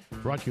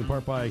 Brought to you in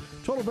part by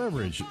Total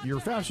Beverage, your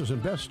fastest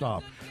and best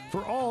stop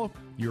for all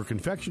your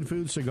confection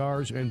food,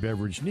 cigars, and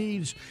beverage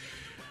needs.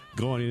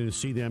 Go on in and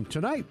see them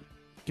tonight.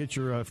 Get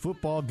your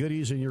football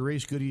goodies and your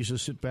race goodies to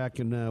sit back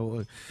and,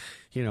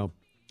 do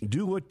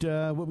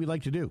what we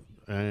like to do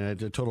at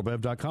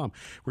TotalBev.com.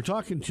 We're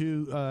talking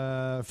to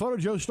Photo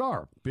Joe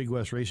Star,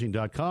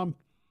 BigWestRacing.com.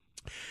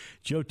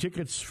 Joe,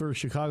 tickets for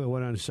Chicago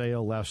went on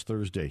sale last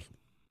Thursday.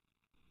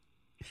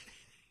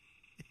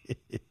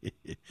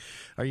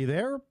 Are you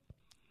there?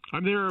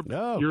 I'm there.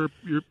 No.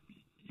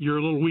 You're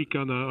a little weak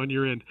on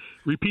your end.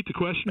 Repeat the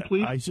question,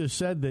 please. I just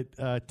said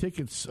that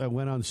tickets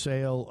went on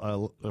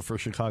sale for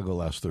Chicago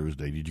last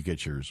Thursday. Did you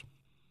get yours?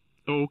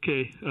 Oh,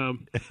 okay.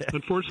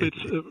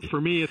 Unfortunately,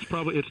 for me. It's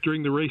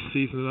during the race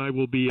season, and I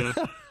will be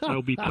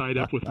tied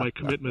up with my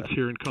commitments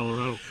here in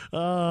Colorado.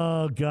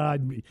 Oh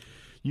God,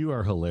 you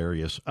are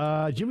hilarious,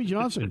 Jimmy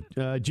Johnson.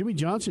 Jimmy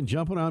Johnson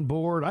jumping on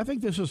board. I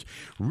think this is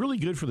really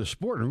good for the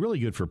sport and really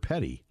good for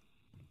Petty.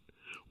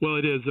 Well,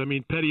 it is. I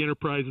mean, Petty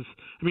Enterprises.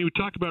 I mean, we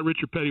talked about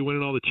Richard Petty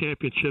winning all the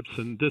championships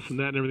and this and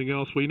that and everything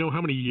else. Well, you know how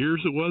many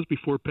years it was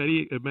before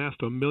Petty amassed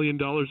 $1 million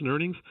in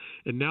earnings?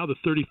 And now the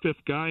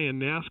 35th guy in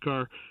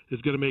NASCAR is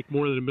going to make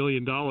more than $1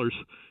 million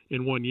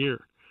in 1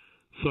 year.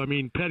 So, I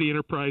mean, Petty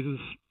Enterprises,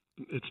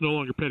 it's no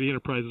longer Petty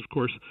Enterprises, of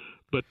course,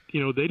 but,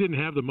 they didn't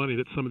have the money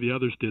that some of the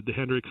others did, the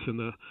Hendricks and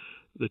the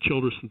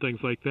Childress and things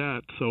like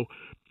that. So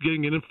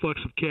getting an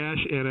influx of cash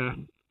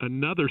and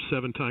another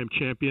 7-time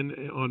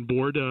champion on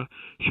board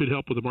should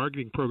help with the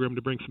marketing program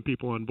to bring some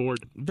people on board.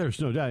 There's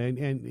no doubt.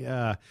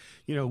 And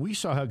we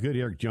saw how good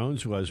Eric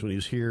Jones was when he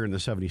was here in the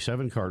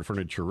 77 car at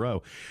Furniture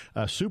Row.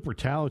 A super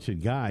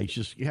talented guy.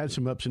 He had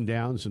some ups and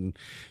downs and,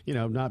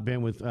 not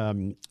been with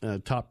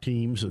top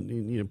teams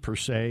and, per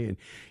se. And,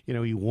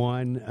 he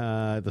won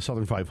the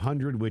Southern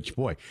 500, which,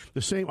 boy,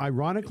 the same,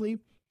 ironically,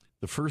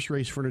 the first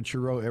race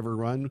Furniture Row ever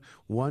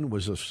won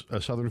was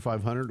a Southern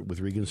 500 with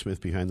Regan Smith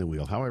behind the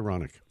wheel. How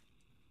ironic.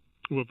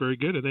 Well, very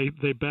good, and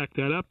they backed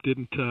that up.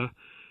 Didn't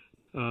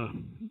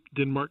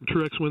Martin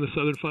Truex win the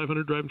Southern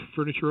 500 driving for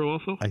Furniture Row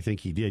also? I think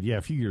he did. Yeah,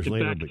 a few years in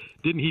later. Fact,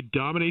 didn't he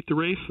dominate the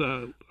race?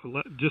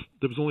 Just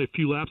there was only a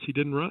few laps he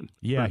didn't run.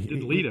 Yeah,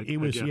 didn't lead. It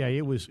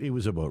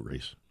was a boat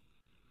race.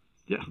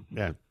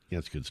 Yeah,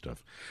 that's good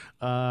stuff.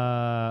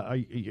 Are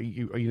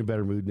you in a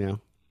better mood now?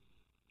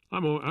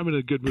 I'm in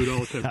a good mood all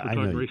the time for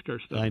talking race car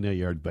stuff. I know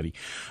you are, buddy.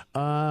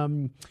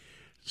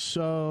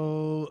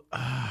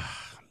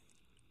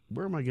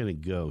 Where am I going to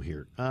go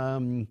here?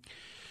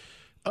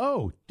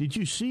 Did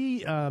you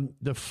see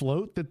the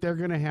float that they're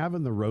going to have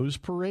in the Rose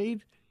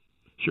Parade?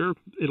 Sure.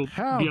 It'll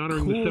be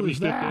honoring the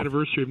 75th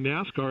anniversary of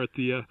NASCAR at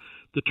the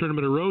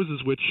Tournament of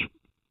Roses, which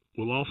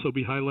will also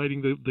be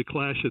highlighting the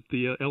clash at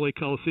the L.A.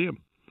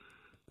 Coliseum.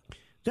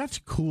 That's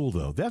cool,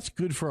 though. That's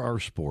good for our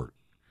sport.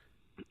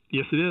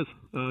 Yes, it is.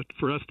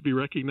 For us to be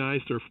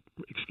recognized, for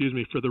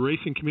the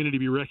racing community to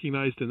be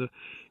recognized in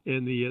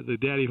the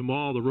daddy of them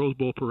all, the Rose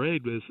Bowl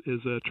Parade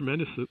is a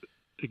tremendous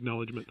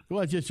acknowledgement.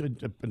 Well, it's just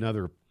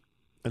another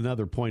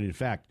another point, in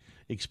fact,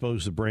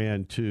 expose the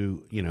brand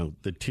to,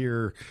 the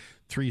tier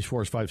 3s,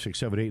 4s, 5s, 6,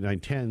 7, 8, 9,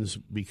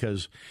 10s,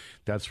 because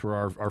that's where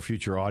our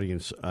future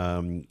audience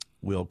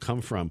will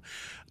come from.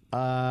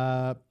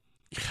 I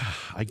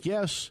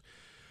guess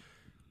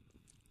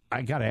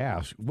I got to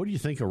ask, what do you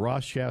think of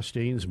Ross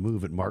Chastain's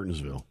move at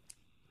Martinsville?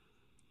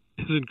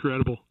 It was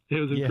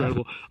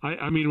incredible.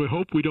 I mean, we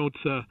hope we don't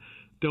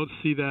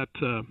see that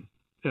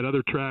at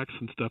other tracks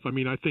and stuff. I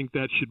mean, I think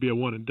that should be a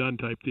one and done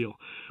type deal.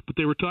 But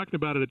they were talking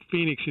about it at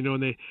Phoenix,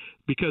 and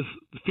because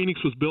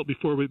Phoenix was built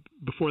before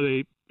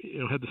they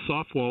had the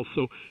soft walls.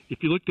 So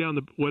if you look down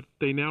what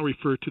they now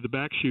refer to the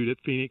back chute at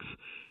Phoenix,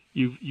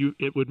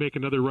 it would make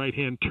another right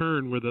hand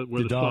turn where the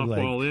soft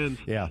wall ends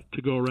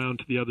to go around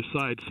to the other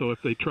side. So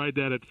if they tried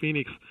that at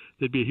Phoenix,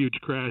 there'd be a huge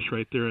crash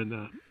right there in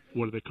the.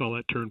 What do they call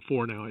that? Turn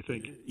 4 now, I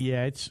think.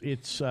 Yeah,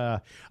 it's.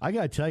 I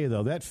got to tell you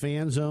though, that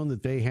fan zone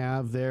that they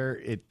have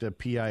there at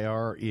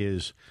PIR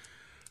is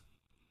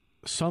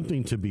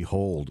something to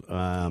behold.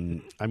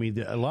 I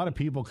mean, a lot of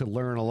people could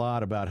learn a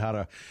lot about how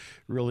to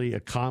really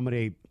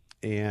accommodate.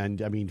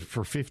 And I mean,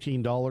 for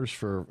 $15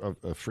 for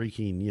a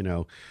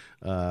freaking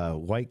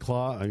White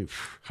Claw, I mean,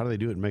 how do they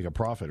do it and make a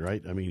profit,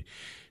 right? I mean,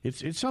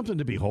 it's something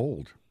to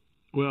behold.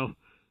 Well,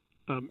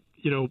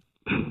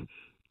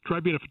 try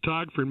being a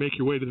photographer and make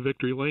your way to the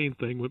Victory Lane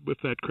thing if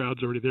that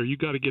crowd's already there. You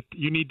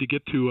need to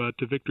get to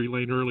Victory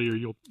Lane earlier.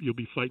 You'll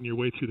be fighting your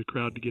way through the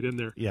crowd to get in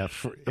there. Yeah,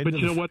 but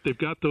you know what? They've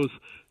got those.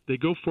 They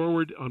go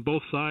forward on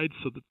both sides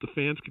so that the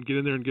fans can get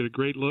in there and get a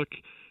great look.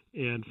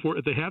 And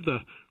they have the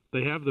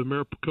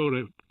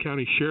Maricopa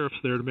County sheriffs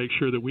there to make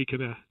sure that we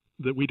can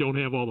that we don't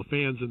have all the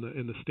fans in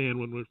the stand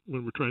when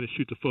we're trying to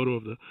shoot the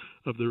photo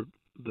of the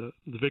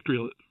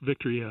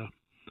victory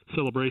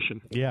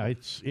celebration. Yeah,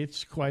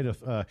 it's quite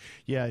a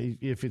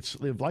if it's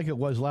like it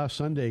was last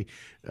Sunday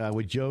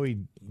with Joey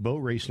boat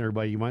racing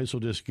everybody, you might as well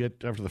just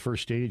get after the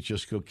first stage,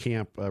 just go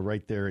camp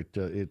right there at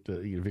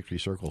Victory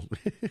Circle.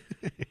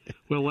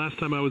 Well, last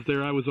time I was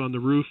there, I was on the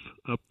roof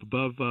up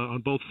above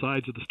on both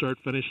sides of the start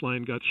finish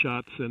line, got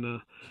shots,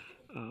 and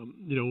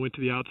went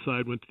to the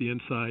outside, went to the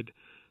inside.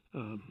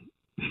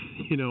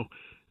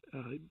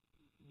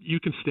 You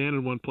can stand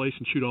in one place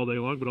and shoot all day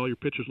long, but all your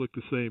pictures look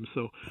the same.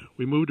 So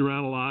we moved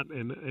around a lot,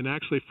 and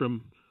actually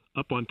from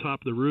up on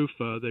top of the roof,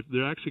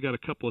 they've actually got a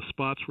couple of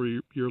spots where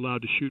you're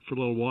allowed to shoot for a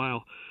little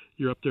while.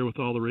 You're up there with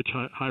all the rich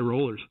high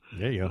rollers.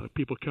 There you go.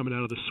 People coming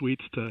out of the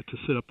suites to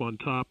sit up on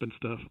top and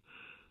stuff.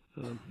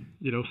 So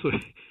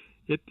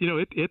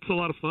it's a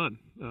lot of fun.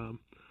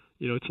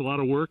 It's a lot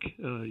of work.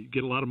 You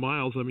get a lot of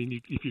miles. I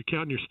mean, if you're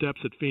counting your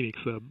steps at Phoenix,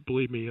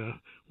 believe me,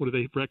 what do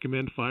they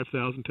recommend?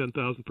 5,000,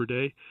 10,000 per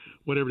day?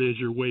 Whatever it is,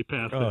 you're way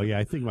past that. Oh, yeah.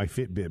 I think my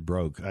Fitbit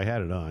broke. I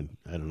had it on.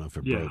 I don't know if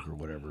it broke or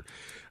whatever.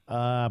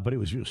 But it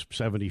was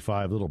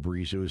 75, little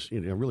breeze. It was it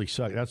really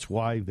sucked. That's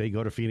why they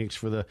go to Phoenix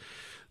for the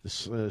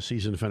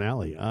season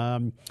finale.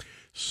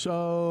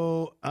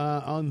 So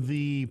on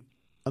the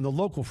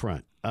local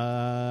front,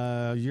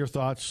 your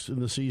thoughts in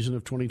the season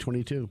of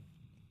 2022?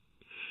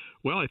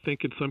 Well, I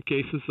think in some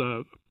cases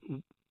the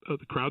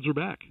crowds are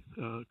back.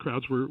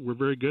 Crowds were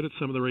very good at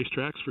some of the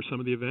racetracks for some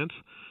of the events,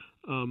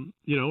 and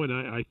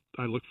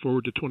I look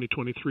forward to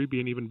 2023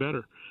 being even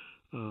better.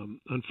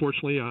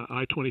 Unfortunately,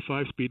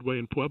 I-25 Speedway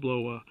in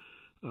Pueblo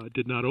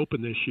did not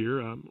open this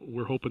year.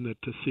 We're hoping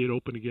to see it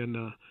open again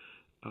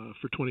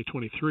for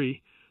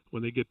 2023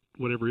 when they get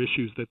whatever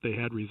issues that they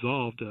had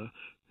resolved.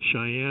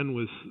 Cheyenne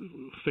was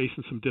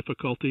facing some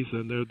difficulties,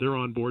 and they're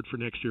on board for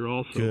next year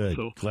also. Good.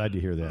 So glad to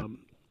hear that.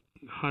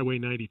 Highway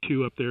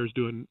 92 up there is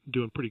doing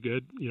pretty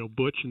good.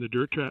 Butch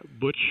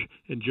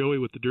and Joey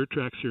with the dirt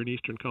tracks here in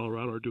eastern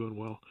Colorado are doing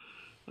well.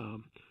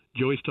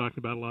 Joey's talking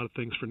about a lot of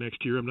things for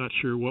next year. I'm not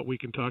sure what we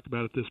can talk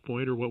about at this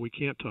point or what we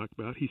can't talk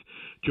about.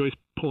 Joey's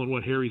pulling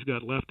what hair he's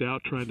got left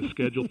out, trying to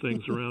schedule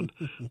things around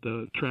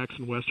the tracks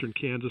in western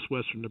Kansas,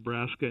 western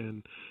Nebraska,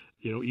 and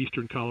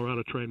eastern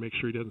Colorado, try and make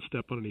sure he doesn't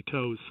step on any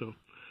toes. So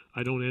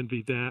I don't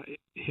envy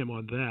him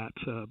on that,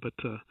 but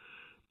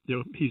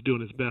he's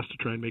doing his best to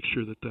try and make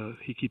sure that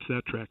he keeps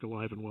that track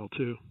alive and well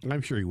too.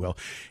 I'm sure he will.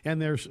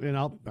 And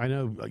I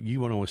know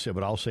you won't want to say it,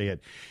 but I'll say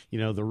it.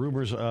 The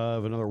rumors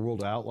of another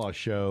World Outlaw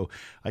show.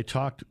 I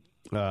talked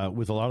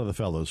with a lot of the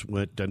fellows,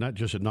 not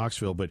just at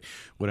Knoxville, but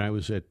when I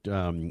was at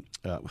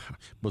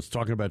was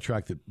talking about a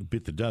track that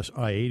bit the dust,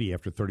 I-80,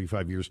 after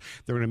 35 years.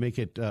 They're going to make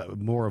it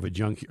more of a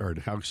junkyard.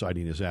 How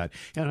exciting is that?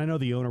 And I know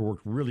the owner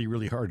worked really,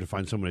 really hard to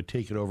find someone to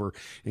take it over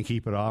and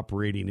keep it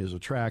operating as a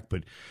track,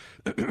 but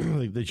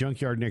the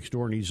junkyard next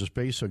door needs a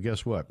space, so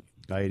guess what?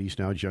 I-80's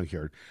now a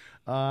junkyard.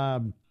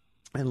 And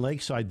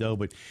Lakeside, though,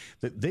 but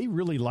they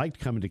really liked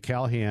coming to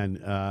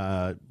Calhan.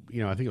 I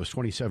think it was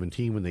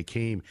 2017 when they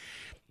came.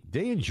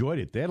 They enjoyed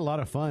it. They had a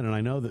lot of fun, and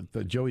I know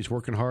that Joey's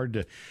working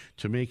hard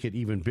to make it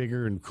even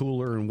bigger and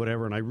cooler and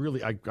whatever. And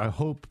I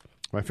hope,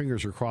 my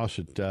fingers are crossed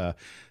that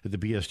the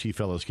BST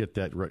fellows get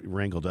that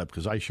wrangled up,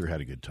 because I sure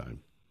had a good time.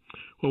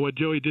 Well, what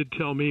Joey did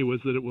tell me was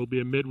that it will be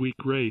a midweek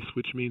race,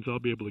 which means I'll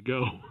be able to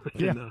go.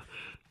 Yeah. And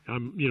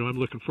I'm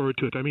looking forward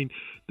to it. I mean,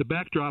 the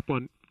backdrop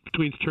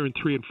between turn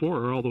 3 and 4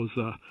 are all those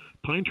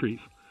pine trees.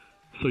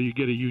 so you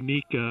get a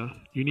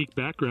unique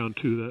background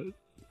to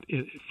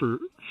for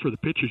the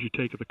pictures you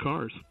take of the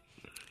cars.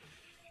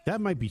 That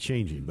might be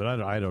changing, but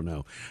I don't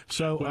know.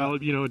 So, well,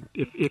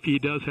 if he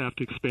does have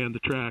to expand the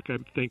track, I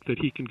think that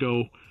he can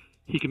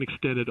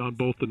extend it on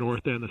both the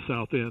north and the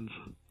south ends.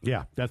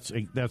 Yeah, that's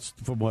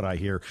from what I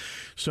hear.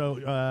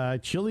 So,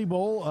 Chili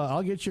Bowl,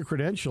 I'll get you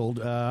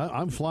credentialed.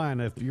 I'm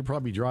flying. You're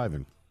probably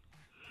driving.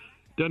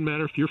 Doesn't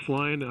matter if you're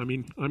flying. I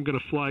mean, I'm going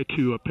to fly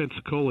to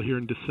Pensacola here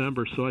in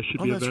December, so I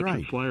should be a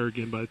veteran flyer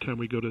again by the time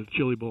we go to the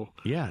Chili Bowl.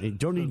 Yeah, and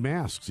don't need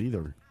masks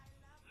either.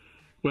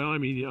 Well, I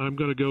mean, I'm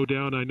going to go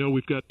down. I know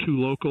we've got two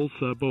locals,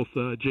 both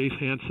Jace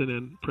Hansen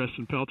and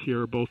Preston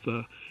Peltier are both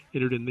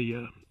entered in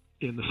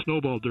the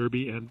Snowball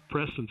Derby, and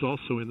Preston's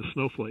also in the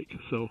Snowflake.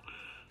 So,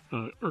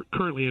 are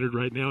currently entered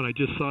right now, and I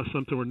just saw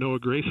something where Noah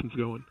Grayson's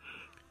going.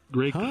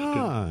 Greg's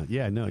going to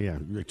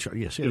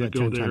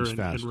go there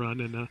and run,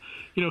 and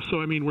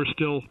so I mean, we're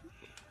still.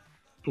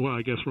 Well,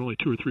 I guess we're only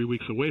 2 or 3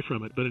 weeks away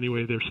from it, but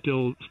anyway, they're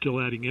still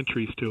adding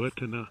entries to it,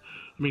 and I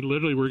mean,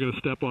 literally, we're going to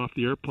step off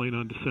the airplane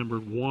on December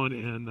 1,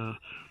 and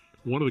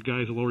one of the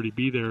guys will already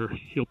be there.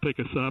 He'll pick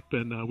us up,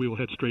 and we will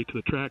head straight to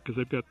the track because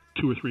they've got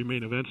 2 or 3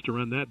 main events to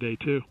run that day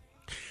too.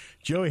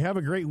 Joey, have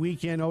a great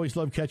weekend. Always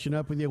love catching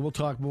up with you. We'll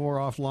talk more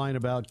offline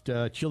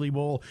about Chili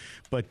Bowl.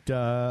 But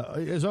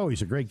as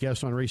always, a great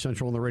guest on Race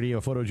Central on the radio.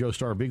 Photo Joe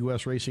Star,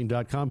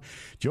 BigWestRacing.com.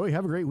 Joey,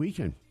 have a great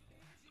weekend.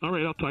 All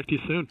right, I'll talk to you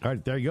soon. All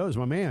right, there he goes,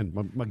 my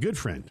man, my good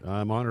friend.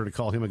 I'm honored to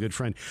call him a good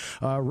friend.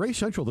 Race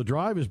Central, The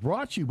Drive, is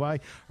brought to you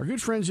by our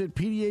good friends at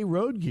PDA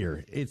Road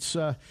Gear. It's,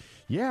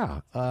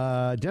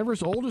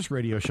 Denver's oldest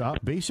radio shop,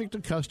 basic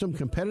to custom,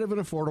 competitive and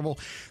affordable.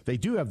 They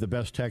do have the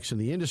best techs in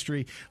the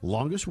industry,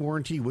 longest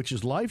warranty, which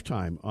is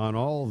lifetime on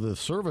all of the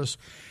service.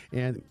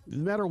 And no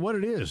matter what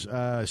it is,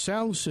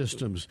 sound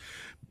systems,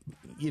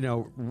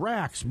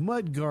 racks,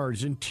 mud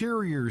guards,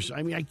 interiors.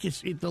 I mean,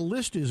 the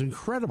list is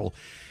incredible.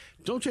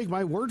 Don't take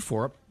my word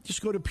for it.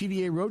 Just go to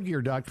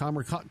PDARoadgear.com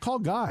or call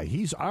Guy.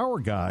 He's our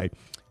guy,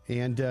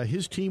 and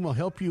his team will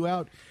help you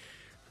out.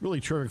 Really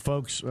terrific,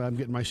 folks. I'm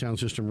getting my sound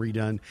system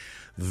redone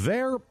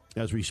there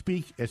as we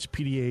speak. It's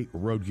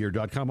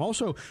PDARoadgear.com.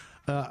 Also,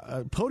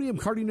 Podium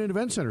Karting and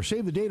Event Center.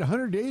 Save the date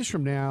 100 days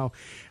from now.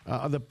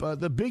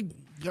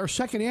 Our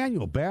second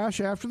annual Bash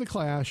After the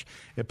Clash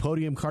at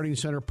Podium Karting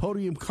Center,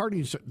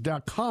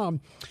 podiumkarting.com.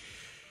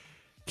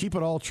 Keep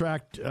it all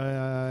tracked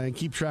and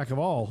keep track of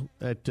all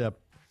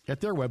at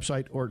their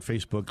website or at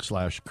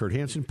Facebook/Kurt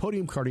Hansen,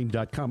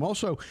 podiumkarting.com.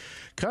 Also,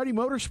 Coyote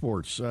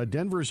Motorsports,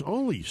 Denver's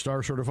only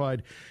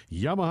star-certified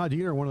Yamaha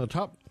dealer, one of the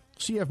top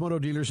CF Moto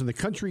dealers in the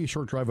country.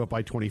 Short drive up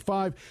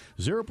I-25,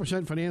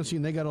 0%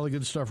 financing. They got all the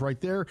good stuff right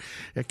there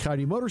at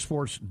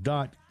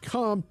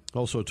coyotemotorsports.com.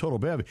 Also, Total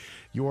Bev,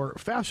 your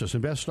fastest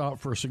and best stop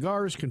for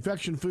cigars,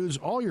 confection foods,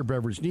 all your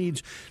beverage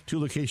needs. 2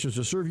 locations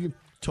to serve you,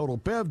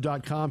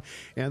 totalbev.com.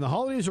 And the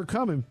holidays are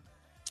coming.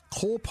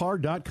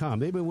 Colpar.com.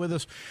 They've been with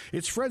us.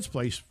 It's Fred's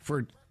place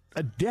for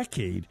a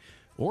decade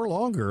or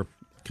longer,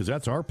 because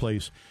that's our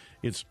place.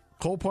 It's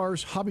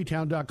Colpar's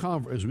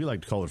Hobbytown.com, as we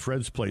like to call it,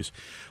 Fred's place.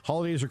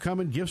 Holidays are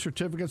coming, gift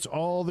certificates,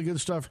 all the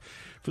good stuff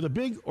for the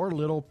big or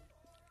little,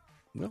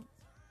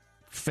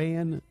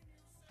 fan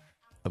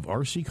of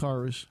RC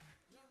cars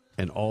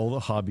and all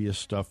the hobbyist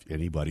stuff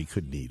anybody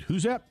could need.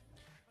 Who's that?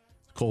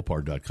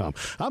 Colpar.com.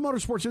 I'm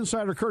Motorsports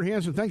Insider Kurt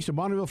Hansen. Thanks to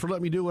Bonneville for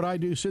letting me do what I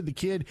do. Sid the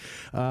Kid.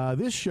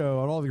 This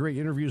show and all the great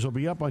interviews will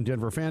be up on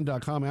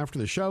DenverFan.com after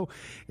the show.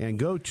 And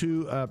go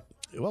to,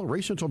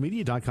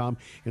 RaceCentralMedia.com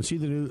and see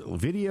the new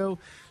video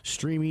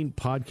streaming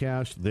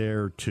podcast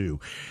there,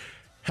 too.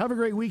 Have a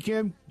great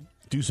weekend.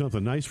 Do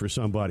something nice for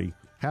somebody.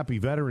 Happy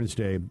Veterans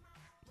Day.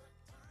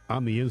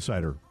 I'm the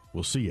Insider.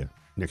 We'll see you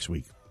next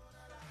week.